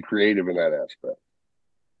lets us be creative in that aspect.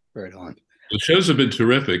 Right on. The shows have been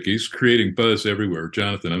terrific. He's creating buzz everywhere.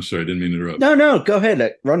 Jonathan, I'm sorry, I didn't mean to interrupt. No, go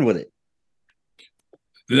ahead. Run with it.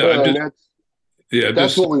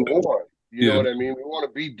 That's what we want. You know what I mean? We want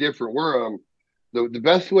to be different. We're the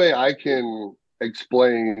best way I can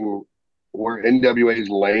explain where NWA's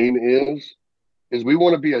lane is we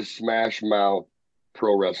want to be a smash mouth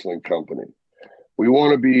pro wrestling company. We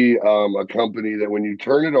want to be a company that when you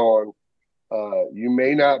turn it on, you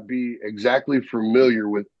may not be exactly familiar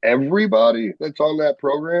with everybody that's on that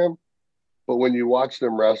program, but when you watch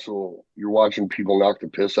them wrestle, you're watching people knock the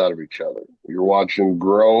piss out of each other. You're watching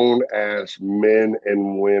grown-ass men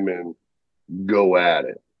and women go at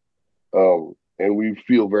it. And we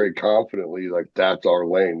feel very confidently like that's our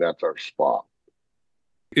lane, that's our spot.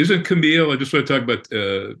 Isn't Camille, I just want to talk about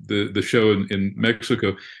the show in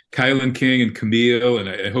Mexico, Kylan King and Camille,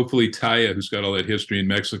 and hopefully Taya, who's got all that history in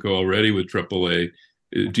Mexico already with AAA.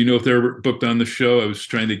 Do you know if they're booked on the show? I was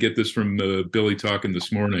trying to get this from Billy talking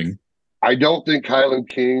this morning. I don't think Kylan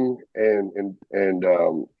King and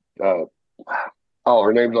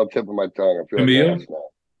her name's on the tip of my tongue. I feel Camille? Like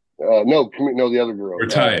no, the other girl. Or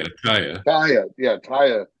Taya. Taya. Yeah,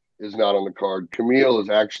 Taya is not on the card. Camille is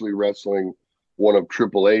actually wrestling one of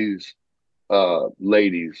Triple A's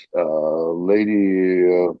ladies,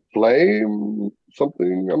 Lady Flame,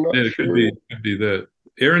 something. I'm not Yeah, it sure. could be that.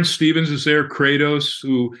 Aaron Stevens is there. Kratos,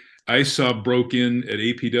 who I saw broke in at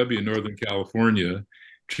APW in Northern California.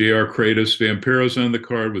 JR Kratos, Vampiro's on the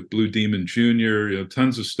card with Blue Demon Jr.,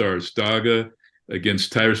 tons of stars. Daga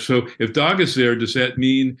against Tyrus. So if Daga's there, does that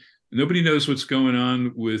mean nobody knows what's going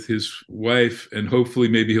on with his wife? And hopefully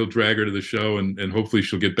maybe he'll drag her to the show and hopefully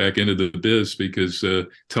she'll get back into the biz, because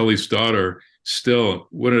Tully's daughter, still,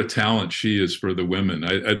 what a talent she is for the women.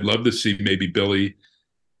 I'd love to see maybe Billy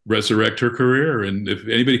resurrect her career. And if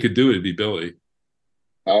anybody could do it, it'd be Billy.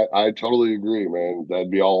 I totally agree, man.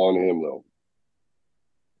 That'd be all on him, though.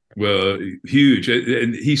 Well, huge.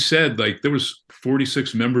 And he said, like, there was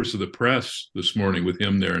 46 members of the press this morning with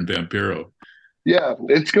him there in Vampiro. Yeah,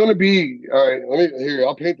 it's going to be all right.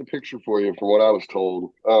 I'll paint the picture for you from what I was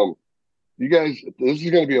told. You guys, this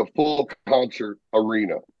is going to be a full concert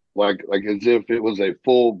arena, like as if it was a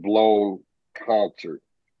full blown concert.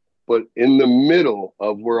 But in the middle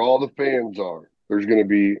of where all the fans are, there's going to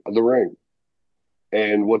be the ring.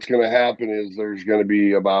 And what's going to happen is there's going to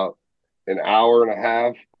be about an hour and a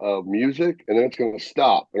half of music, and then it's going to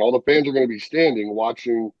stop. And all the fans are going to be standing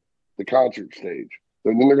watching the concert stage.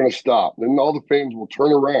 And then they're going to stop. Then all the fans will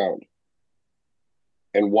turn around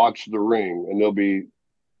and watch the ring, and there'll be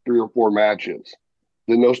 3 or 4 matches.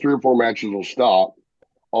 Then those 3 or 4 matches will stop.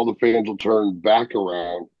 All the fans will turn back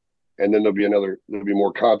around, and then there'll be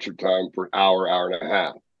more concert time for an hour, hour and a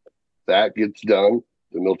half. That gets done,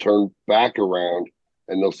 then they'll turn back around,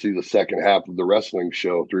 and they'll see the second half of the wrestling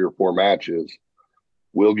show, 3 or 4 matches.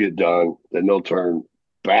 Will get done, then they'll turn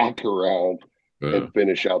back around and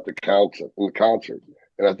finish out the concert.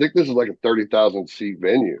 And I think this is like a 30,000 seat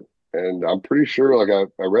venue. And I'm pretty sure, like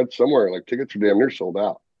I read somewhere, like tickets are damn near sold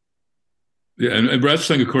out. Yeah, and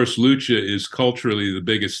wrestling, of course, lucha is culturally the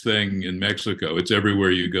biggest thing in Mexico. It's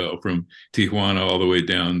everywhere you go, from Tijuana all the way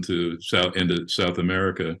down to South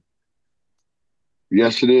America.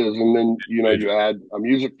 Yes, it is. And then you add a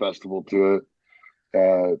music festival to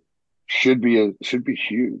it. Should be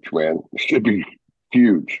huge, man. It should be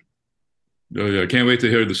huge. Oh yeah, I can't wait to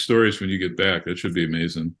hear the stories when you get back. That should be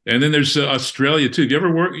amazing. And then there's Australia too. Did you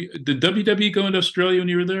ever work? Did WWE go into Australia when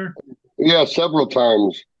you were there? Yeah, several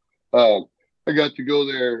times. I got to go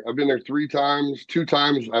there. I've been there 3 times. 2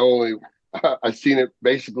 times I seen it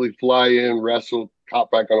basically fly in, wrestle,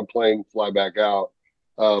 hop back on a plane, fly back out.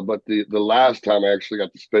 But the last time I actually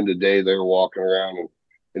got to spend a day there walking around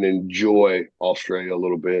and enjoy Australia a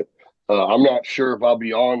little bit. I'm not sure if I'll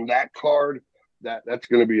be on that card. That's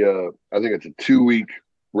going to be I think it's a 2-week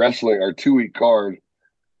wrestling or 2-week card.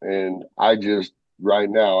 And right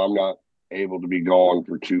now, I'm not able to be gone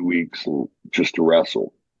for 2 weeks and just to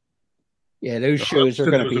wrestle. Yeah, those shows are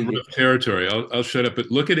going to be rough territory. I'll shut up. But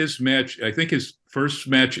look at his match. I think his first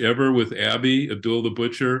match ever with Abby Abdul the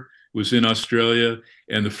Butcher was in Australia,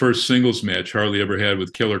 and the first singles match Harley ever had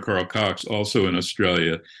with Killer Carl Cox, also in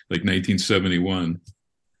Australia, like 1971.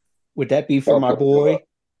 Would that be for my boy?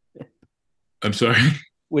 I'm sorry?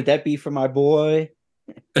 Would that be for my boy?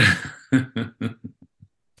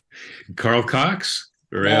 Carl Cox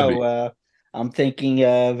or Abby? No, I'm thinking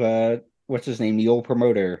of, what's his name, the old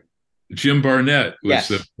promoter. Jim Barnett was Yes.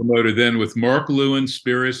 the promoter then, with Mark Lewin,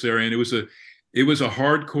 Spiris there, and it was a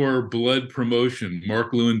hardcore blood promotion.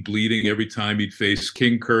 Mark Lewin bleeding every time he'd face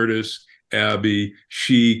King Curtis, Abby,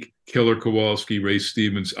 Sheik, Killer Kowalski, Ray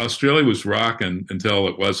Stevens. Australia was rocking until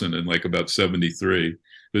it wasn't in like about 73.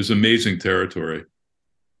 It was amazing territory.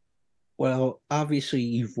 Well, obviously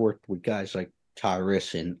you've worked with guys like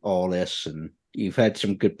Tyrus and all this, and you've had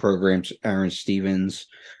some good programs, Aaron Stevens.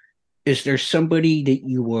 Is there somebody that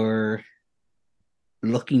you were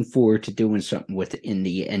looking forward to doing something with in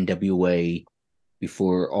the NWA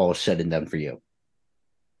before all is said and done for you?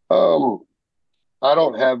 I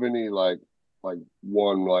don't have any like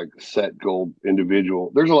one set goal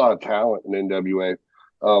individual. There's a lot of talent in NWA.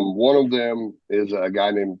 One of them is a guy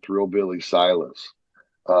named Thrill Billy Silas,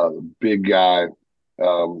 big guy,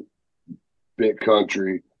 big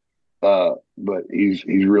country, but he's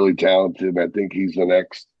really talented. And I think he's the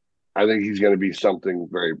next. I think he's going to be something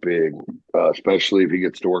very big, especially if he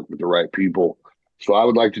gets to work with the right people. So I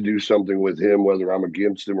would like to do something with him, whether I'm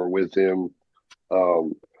against him or with him.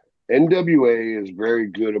 NWA is very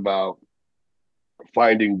good about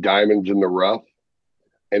finding diamonds in the rough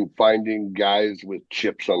and finding guys with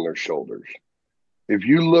chips on their shoulders. If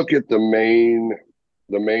you look at the main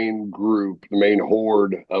group, the main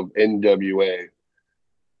horde of NWA,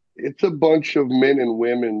 it's a bunch of men and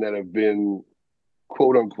women that have been,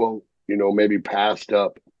 quote unquote, maybe passed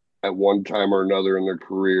up at one time or another in their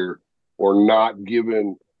career, or not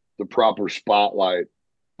given the proper spotlight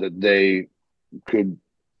that they could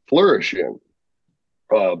flourish in.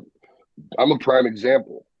 I'm a prime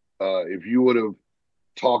example. If you would have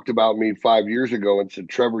talked about me 5 years ago and said,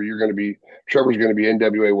 Trevor's going to be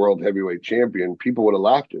NWA World Heavyweight Champion, people would have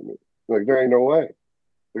laughed at me. Like, there ain't no way.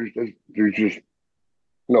 There's just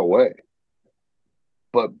no way.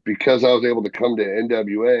 But because I was able to come to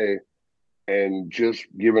NWA and just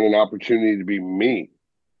given an opportunity to be me,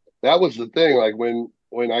 that was the thing. Like when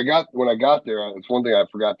I got there, it's one thing I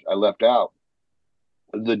left out.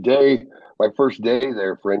 My first day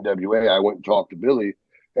there for NWA, I went and talked to Billy,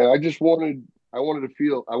 and I wanted to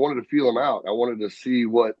feel him out. I wanted to see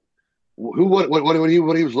what he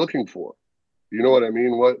was looking for. You know what I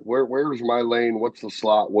mean? Where's my lane? What's the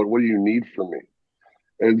slot? What do you need from me?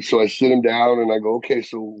 And so I sit him down and I go, okay,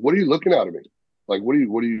 so what are you looking out of me? Like, what are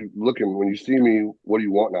you looking when you see me? What do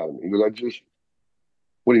you want out of me? He goes,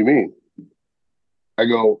 what do you mean? I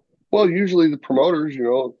go, well, usually the promoters,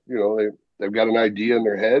 they've got an idea in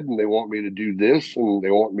their head and they want me to do this and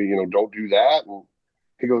they want me, don't do that. And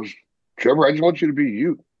he goes, Trevor, I just want you to be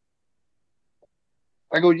you.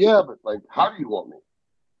 I go, yeah, but like, how do you want me?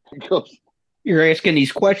 He goes, you're asking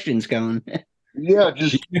these questions going. Yeah,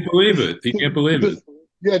 he can't believe it. He can't believe it.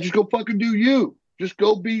 Yeah, just go fucking do you. Just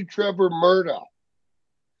go be Trevor Murdoch.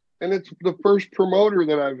 And it's the first promoter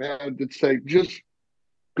that I've had that say, just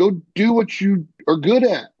go do what you are good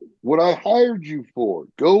at, what I hired you for.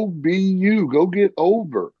 Go be you. Go get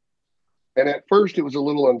over. And at first it was a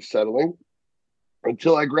little unsettling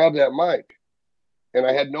until I grabbed that mic. And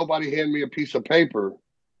I had nobody hand me a piece of paper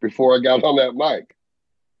before I got on that mic.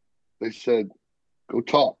 They said, go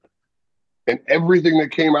talk. And everything that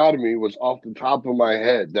came out of me was off the top of my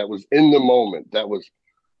head. That was in the moment. That was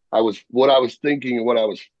what I was thinking and what I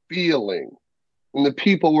was feeling. And the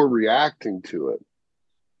people were reacting to it.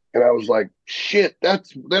 And I was like, shit, that's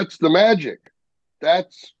the magic.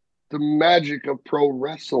 That's the magic of pro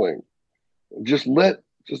wrestling. Just let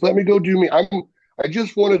me go do me. I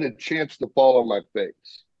just wanted a chance to fall on my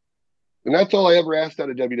face. And that's all I ever asked out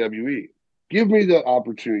of WWE. Give me the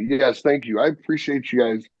opportunity. Yes, thank you. I appreciate you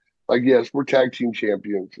guys. Like, yes, we're tag team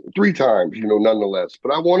champions 3 times, nonetheless.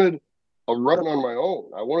 But I wanted a run on my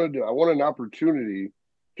own. I wanted an opportunity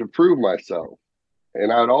to prove myself.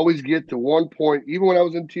 And I'd always get to one point, even when I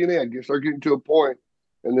was in TNA, I'd start getting to a point,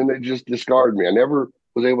 and then they just discard me. I never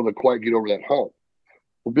was able to quite get over that hump.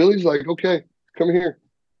 Well, Billy's like, okay, come here,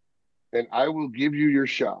 and I will give you your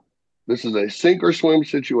shot. This is a sink or swim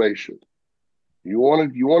situation. You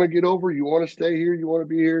want to get over? You want to stay here? You want to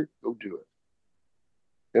be here? Go do it.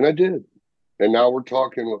 And I did. And now we're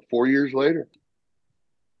talking, 4 years later?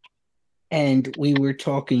 And we were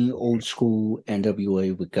talking old school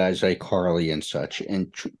NWA with guys like Harley and such.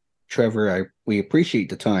 And Trevor, we appreciate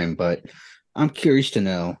the time, but I'm curious to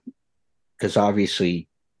know, because obviously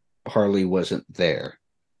Harley wasn't there.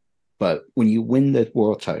 But when you win the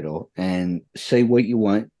world title and say what you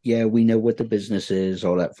want, yeah, we know what the business is,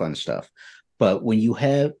 all that fun stuff. But when you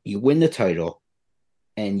win the title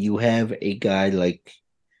and you have a guy like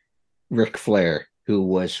Ric Flair, who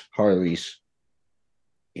was Harley's,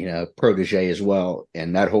 protege as well,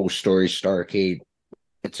 and that whole story, Starrcade,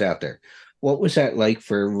 it's out there. What was that like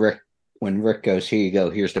for Rick when Rick goes, here you go,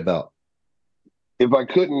 here's the belt? If I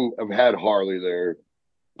couldn't have had Harley there,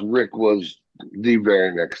 Rick was the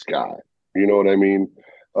very next guy. You know what I mean?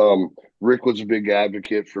 Rick was a big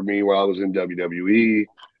advocate for me while I was in WWE.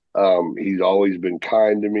 He's always been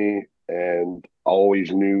kind to me and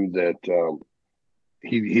always knew that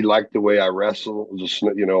he liked the way I wrestle.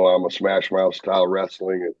 I'm a Smash Mouth style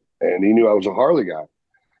wrestling, and he knew I was a Harley guy.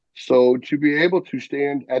 So to be able to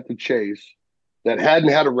stand at the Chase that hadn't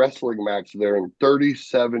had a wrestling match there in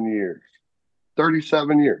 37 years,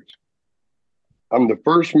 I'm the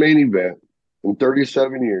first main event in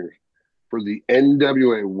 37 years for the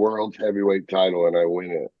NWA World Heavyweight title, and I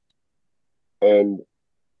win it. And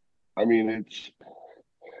I mean,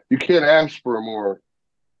 you can't ask for a more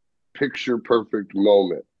picture perfect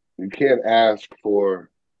moment. You can't ask for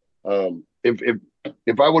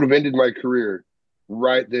if I would have ended my career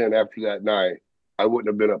right then after that night, I wouldn't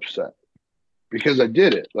have been upset because I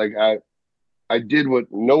did it. Like I did what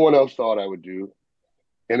no one else thought I would do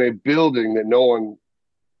in a building that no one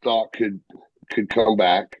thought could come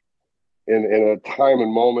back in a time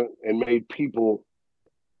and moment, and made people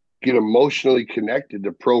get emotionally connected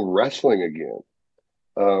to pro wrestling again.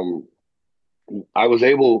 I was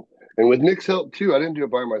able, and with Nick's help too, I didn't do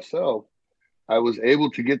it by myself. I was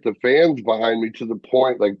able to get the fans behind me to the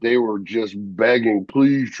point like they were just begging,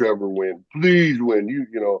 please, Trevor, win. Please win. You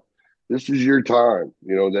know, this is your time.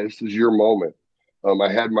 You know, this is your moment.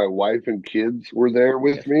 I had my wife and kids were there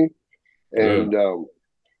with me, and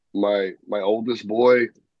my oldest boy,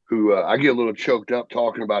 who I get a little choked up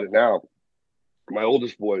talking about it now. My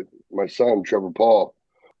oldest boy, my son Trevor Paul,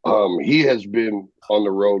 he has been on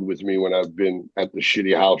the road with me when I've been at the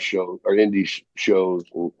shitty house shows or indie shows,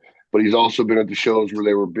 but he's also been at the shows where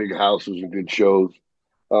they were big houses and good shows.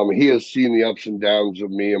 He has seen the ups and downs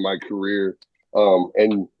of me and my career.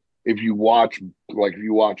 And if you watch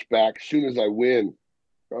back, as soon as I win,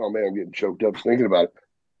 oh man, I'm getting choked up thinking about it.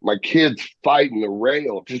 My kid's fighting the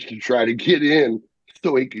rail just to try to get in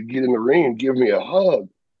so he could get in the ring and give me a hug.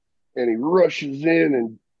 And he rushes in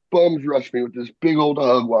and bums rush me with this big old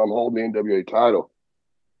hug while I'm holding the NWA title.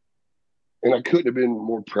 And I couldn't have been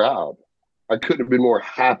more proud. I couldn't have been more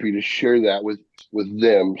happy to share that with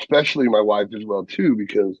them, especially my wife as well too,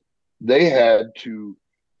 because they had to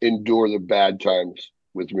endure the bad times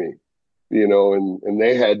with me, you know, and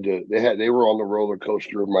they were on the roller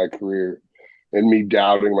coaster of my career and me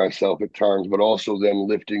doubting myself at times, but also them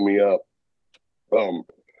lifting me up.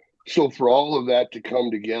 So for all of that to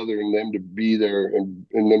come together and them to be there and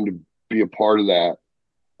them to be a part of that,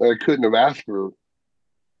 I couldn't have asked for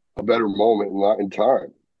a better moment in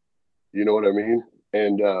time. You know what I mean?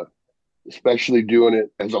 And especially doing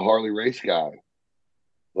it as a Harley race guy,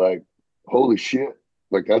 like, holy shit.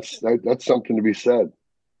 Like that's something to be said.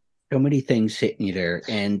 So many things hitting you there.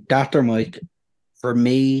 And Dr. Mike, for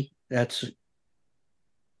me, that's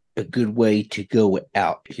a good way to go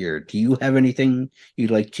out here. Do you have anything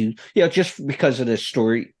you'd like to, just because of the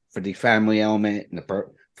story for the family element and the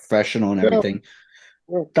professional and everything?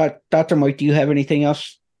 Yeah. Dr. Mike, do you have anything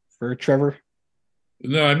else for Trevor?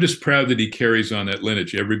 No, I'm just proud that he carries on that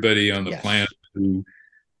lineage. Everybody on the planet who,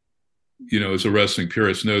 is a wrestling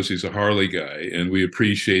purist knows he's a Harley guy, and we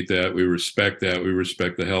appreciate that. We respect that. We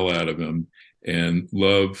respect the hell out of him and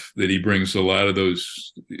love that he brings a lot of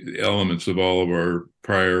those elements of all of our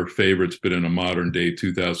prior favorites, but in a modern day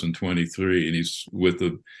 2023. And he's with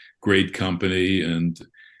a great company and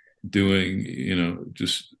doing,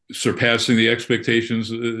 just surpassing the expectations,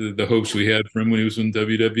 the hopes we had for him when he was in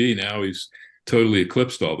WWE. Now he's totally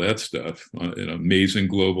eclipsed all that stuff on an amazing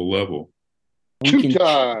global level.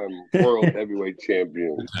 Two-time world heavyweight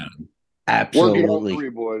champion. Absolutely. Working on 3,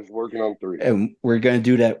 boys. Working on 3. And we're going to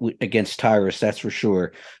do that against Tyrus, that's for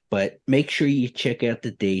sure. But make sure you check out the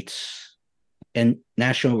dates and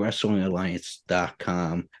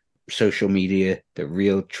NationalWrestlingAlliance.com, social media, The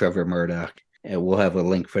Real Trevor Murdoch. And we'll have a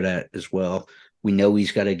link for that as well. We know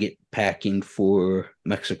he's got to get packing for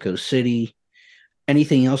Mexico City.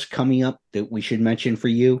 Anything else coming up that we should mention for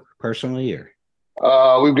you personally?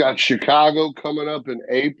 Or we've got Chicago coming up in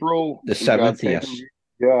April. The 7th, yes.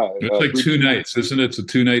 Yeah. It's like 2 nights, isn't it? It's a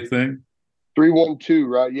 2-night thing? 3-1-2,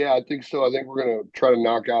 right? Yeah, I think so. I think we're going to try to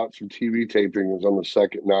knock out some TV tapings on the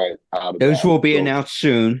second night out of those will be announced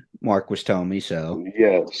soon, Mark was telling me so.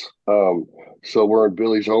 Yes. So we're in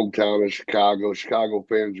Billy's hometown of Chicago. Chicago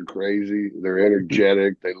fans are crazy. They're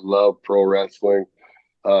energetic. They love pro wrestling.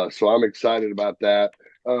 So I'm excited about that.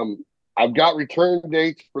 I've got return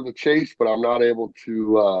dates for the Chase, but I'm not able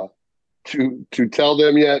to tell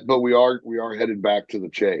them yet. But we are headed back to the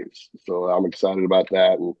Chase, so I'm excited about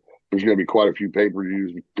that. And there's going to be quite a few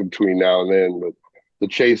pay-per-views between now and then. But the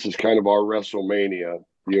Chase is kind of our WrestleMania,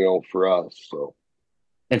 for us. So,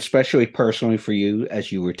 and especially personally for you,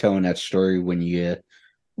 as you were telling that story when you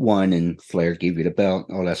won and Flair gave you the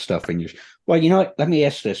belt, all that stuff, and well, you know what? Let me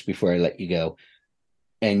ask this before I let you go.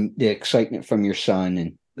 And the excitement from your son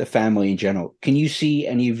and the family in general. Can you see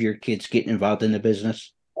any of your kids getting involved in the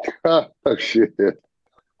business? Oh, shit.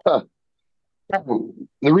 The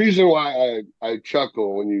reason why I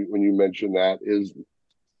chuckle when you mention that is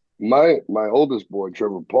my oldest boy,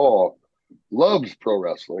 Trevor Paul, loves pro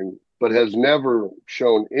wrestling, but has never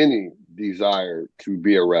shown any desire to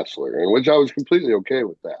be a wrestler, in which I was completely okay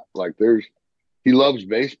with that. Like he loves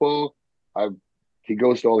baseball. He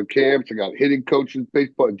goes to all the camps. I got hitting coaches,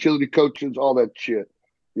 baseball, agility coaches, all that shit.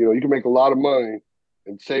 You can make a lot of money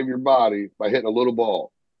and save your body by hitting a little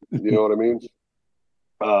ball. You know what I mean?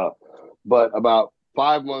 But about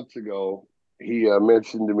 5 months ago, he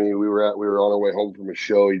mentioned to me, we were on our way home from a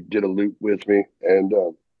show. He did a loop with me, and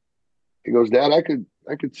he goes, "Dad, I could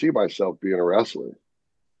see myself being a wrestler."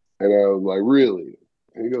 And I was like, "Really?"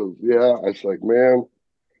 And he goes, "Yeah." I was like, "Man."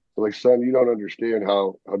 Like, son, you don't understand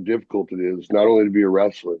how difficult it is not only to be a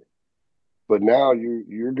wrestler, but now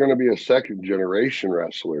you're going to be a second generation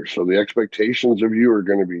wrestler. So the expectations of you are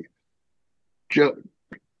going to be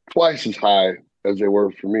twice as high as they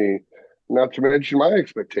were for me. Not to mention my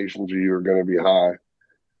expectations of you are going to be high.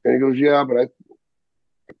 And he goes, "Yeah, but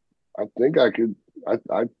I think I could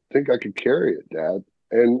I think I could carry it, Dad.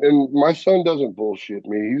 And my son doesn't bullshit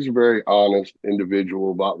me. He's a very honest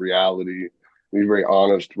individual about reality. He's very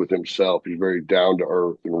honest with himself. He's very down to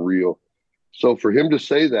earth and real. So for him to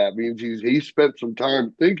say that means he spent some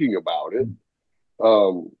time thinking about it.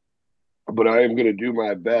 But I am going to do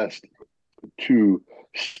my best to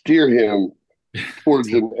steer him towards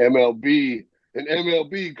an MLB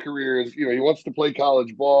career. Is, he wants to play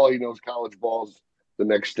college ball. He knows college ball's the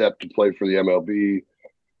next step to play for the MLB,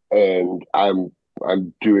 and I'm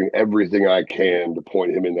doing everything I can to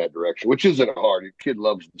point him in that direction, which isn't hard. The kid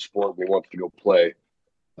loves the sport and he wants to go play.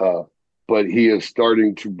 But he is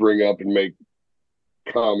starting to bring up and make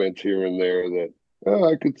comments here and there that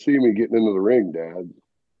I could see me getting into the ring, Dad.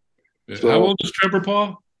 So, how old is Trevor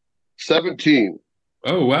Paul? 17.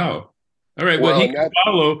 Oh, wow. All right. Well, he can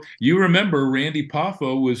follow. You remember Randy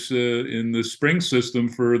Poffo was in the spring system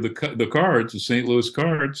for the Cards, the St. Louis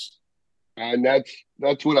Cards. And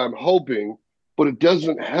that's what I'm hoping. But it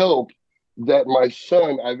doesn't help that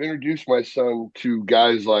I've introduced my son to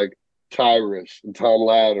guys like Tyrus and Tom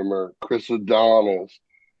Latimer, Chris Adonis,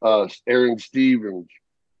 Aaron Stevens,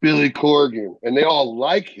 Billy Corgan, and they all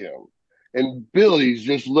like him. And Billy's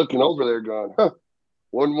just looking over there going,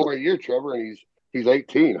 one more year, Trevor, and he's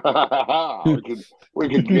 18. we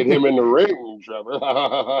could get him in the ring, Trevor.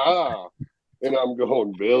 And I'm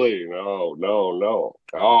going, Billy, no.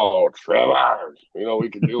 Oh, Trevor, we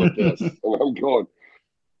can deal with this. And I'm going,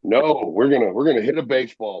 no, we're gonna hit a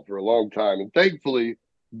baseball for a long time. And thankfully,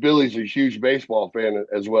 Billy's a huge baseball fan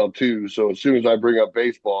as well too. So as soon as I bring up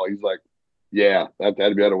baseball, he's like, yeah,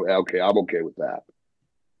 that'd be okay. I'm okay with that.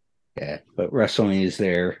 Yeah, but wrestling is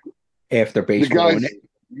there after baseball.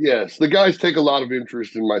 The guys take a lot of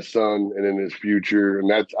interest in my son and in his future, and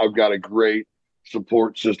I've got a great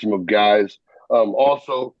support system of guys.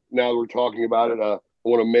 Also, now that we're talking about it, I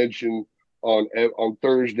want to mention on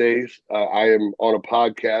Thursdays, I am on a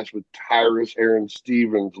podcast with Tyrus, Aaron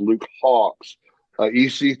Stevens, Luke Hawks,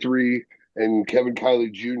 EC3, and Kevin Kiley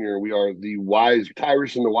Jr. We are the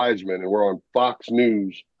Tyrus and the Wise Men, and we're on Fox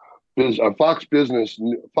News. Fox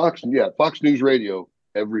News Radio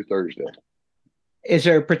every Thursday. Is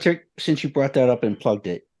there a particular, since you brought that up and plugged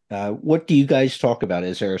it, what do you guys talk about?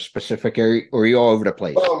 Is there a specific area, or are you all over the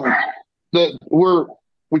place?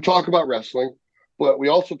 We talk about wrestling, but we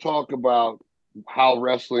also talk about how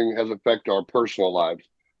wrestling has affected our personal lives.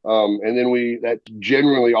 And then that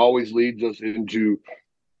generally always leads us into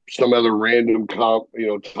some other random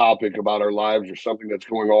topic about our lives or something that's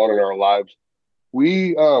going on in our lives.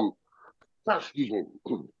 We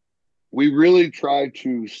really try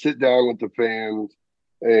to sit down with the fans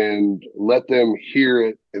and let them hear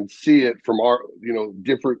it and see it from our,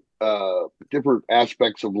 different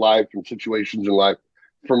aspects of life and situations in life,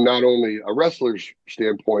 from not only a wrestler's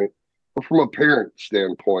standpoint, but from a parent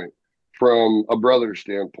standpoint, from a brother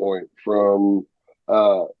standpoint, from,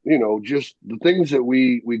 just the things that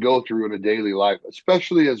we go through in a daily life,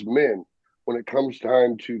 especially as men, when it comes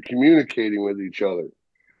time to communicating with each other.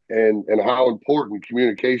 And how important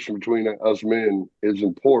communication between us men is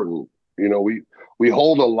important. We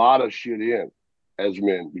hold a lot of shit in as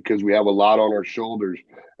men because we have a lot on our shoulders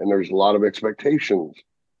and there's a lot of expectations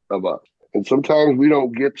of us. And sometimes we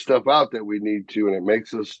don't get stuff out that we need to, and it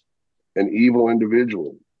makes us an evil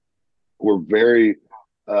individual. We're very,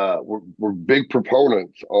 we're big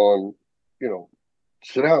proponents on,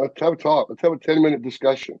 sit down, let's have a talk, let's have a 10-minute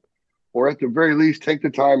discussion. Or at the very least, take the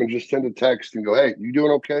time and just send a text and go, hey, you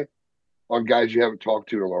doing okay? On guys you haven't talked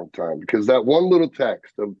to in a long time. Because that one little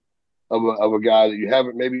text of a guy that you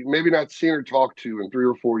haven't maybe not seen or talked to in 3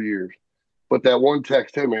 or 4 years, but that one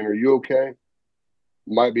text, hey, man, are you okay?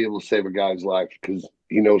 Might be able to save a guy's life because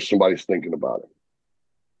he knows somebody's thinking about it.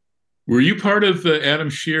 Were you part of Adam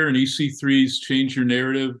Scherr and EC3's Change Your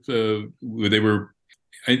Narrative? Where they were,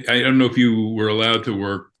 I don't know if you were allowed to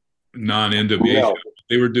work non-NWA. No.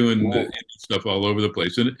 They were doing stuff all over the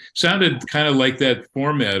place. And it sounded kind of like that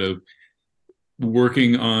format of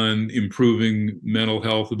working on improving mental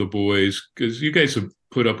health of the boys, because you guys have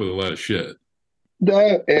put up with a lot of shit.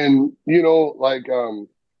 That, and,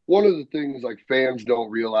 one of the things like fans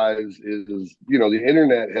don't realize is, the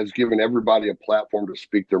internet has given everybody a platform to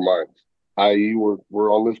speak their minds, i.e.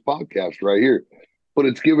 we're on this podcast right here. But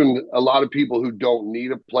it's given a lot of people who don't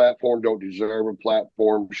need a platform, don't deserve a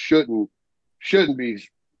platform, shouldn't be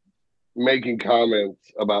making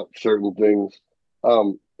comments about certain things.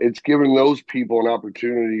 It's given those people an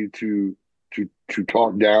opportunity to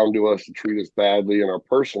talk down to us, to treat us badly in our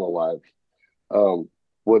personal lives.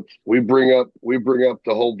 What we bring up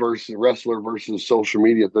the whole wrestler versus social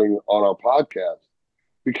media thing on our podcast.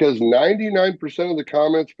 because 99% of the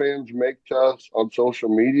comments fans make to us on social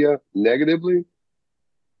media negatively,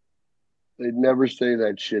 they'd never say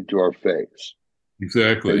that shit to our face.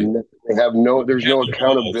 Exactly. They have there's no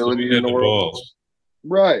accountability in the world. Balls.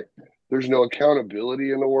 Right. There's no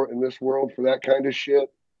accountability in this world for that kind of shit.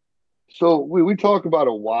 So we talk about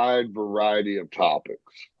a wide variety of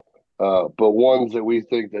topics, but ones that we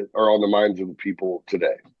think that are on the minds of the people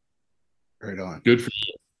today. Right on. Good for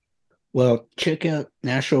you. Well, check out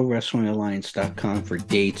NationalWrestlingAlliance.com for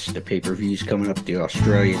dates, the pay-per-views coming up, the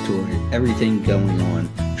Australia tour, everything going on.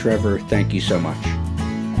 Trevor, thank you so much.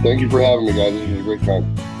 Thank you for having me, guys. This was a great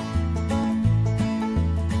time.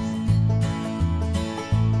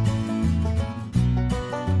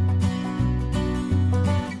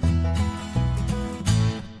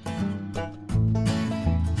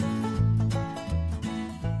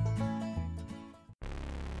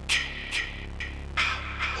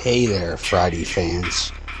 Hey there, Friday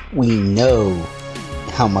fans. We know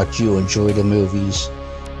how much you enjoy the movies.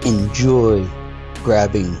 Enjoy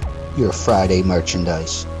grabbing your Friday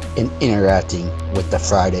merchandise and interacting with the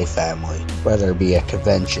Friday family, whether it be at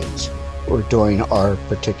conventions or during our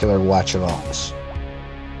particular watch-alongs.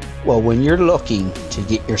 Well, when you're looking to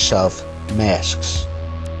get yourself masks,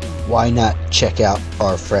 why not check out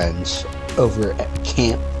our friends over at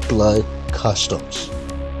Camp Blood Customs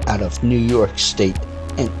out of New York State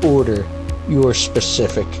and order your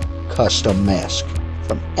specific custom mask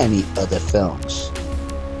from any of the films.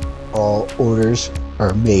 All orders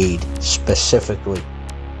are made specifically.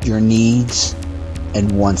 Your needs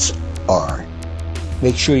and wants are.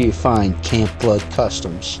 Make sure you find Camp Blood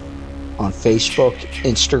Customs on Facebook,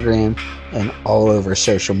 Instagram, and all over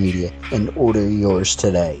social media and order yours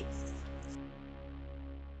today.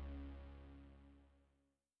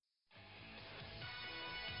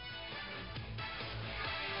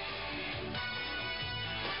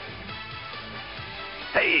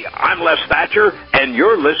 Hey, I'm Les Thatcher, and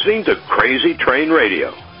you're listening to Crazy Train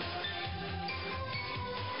Radio.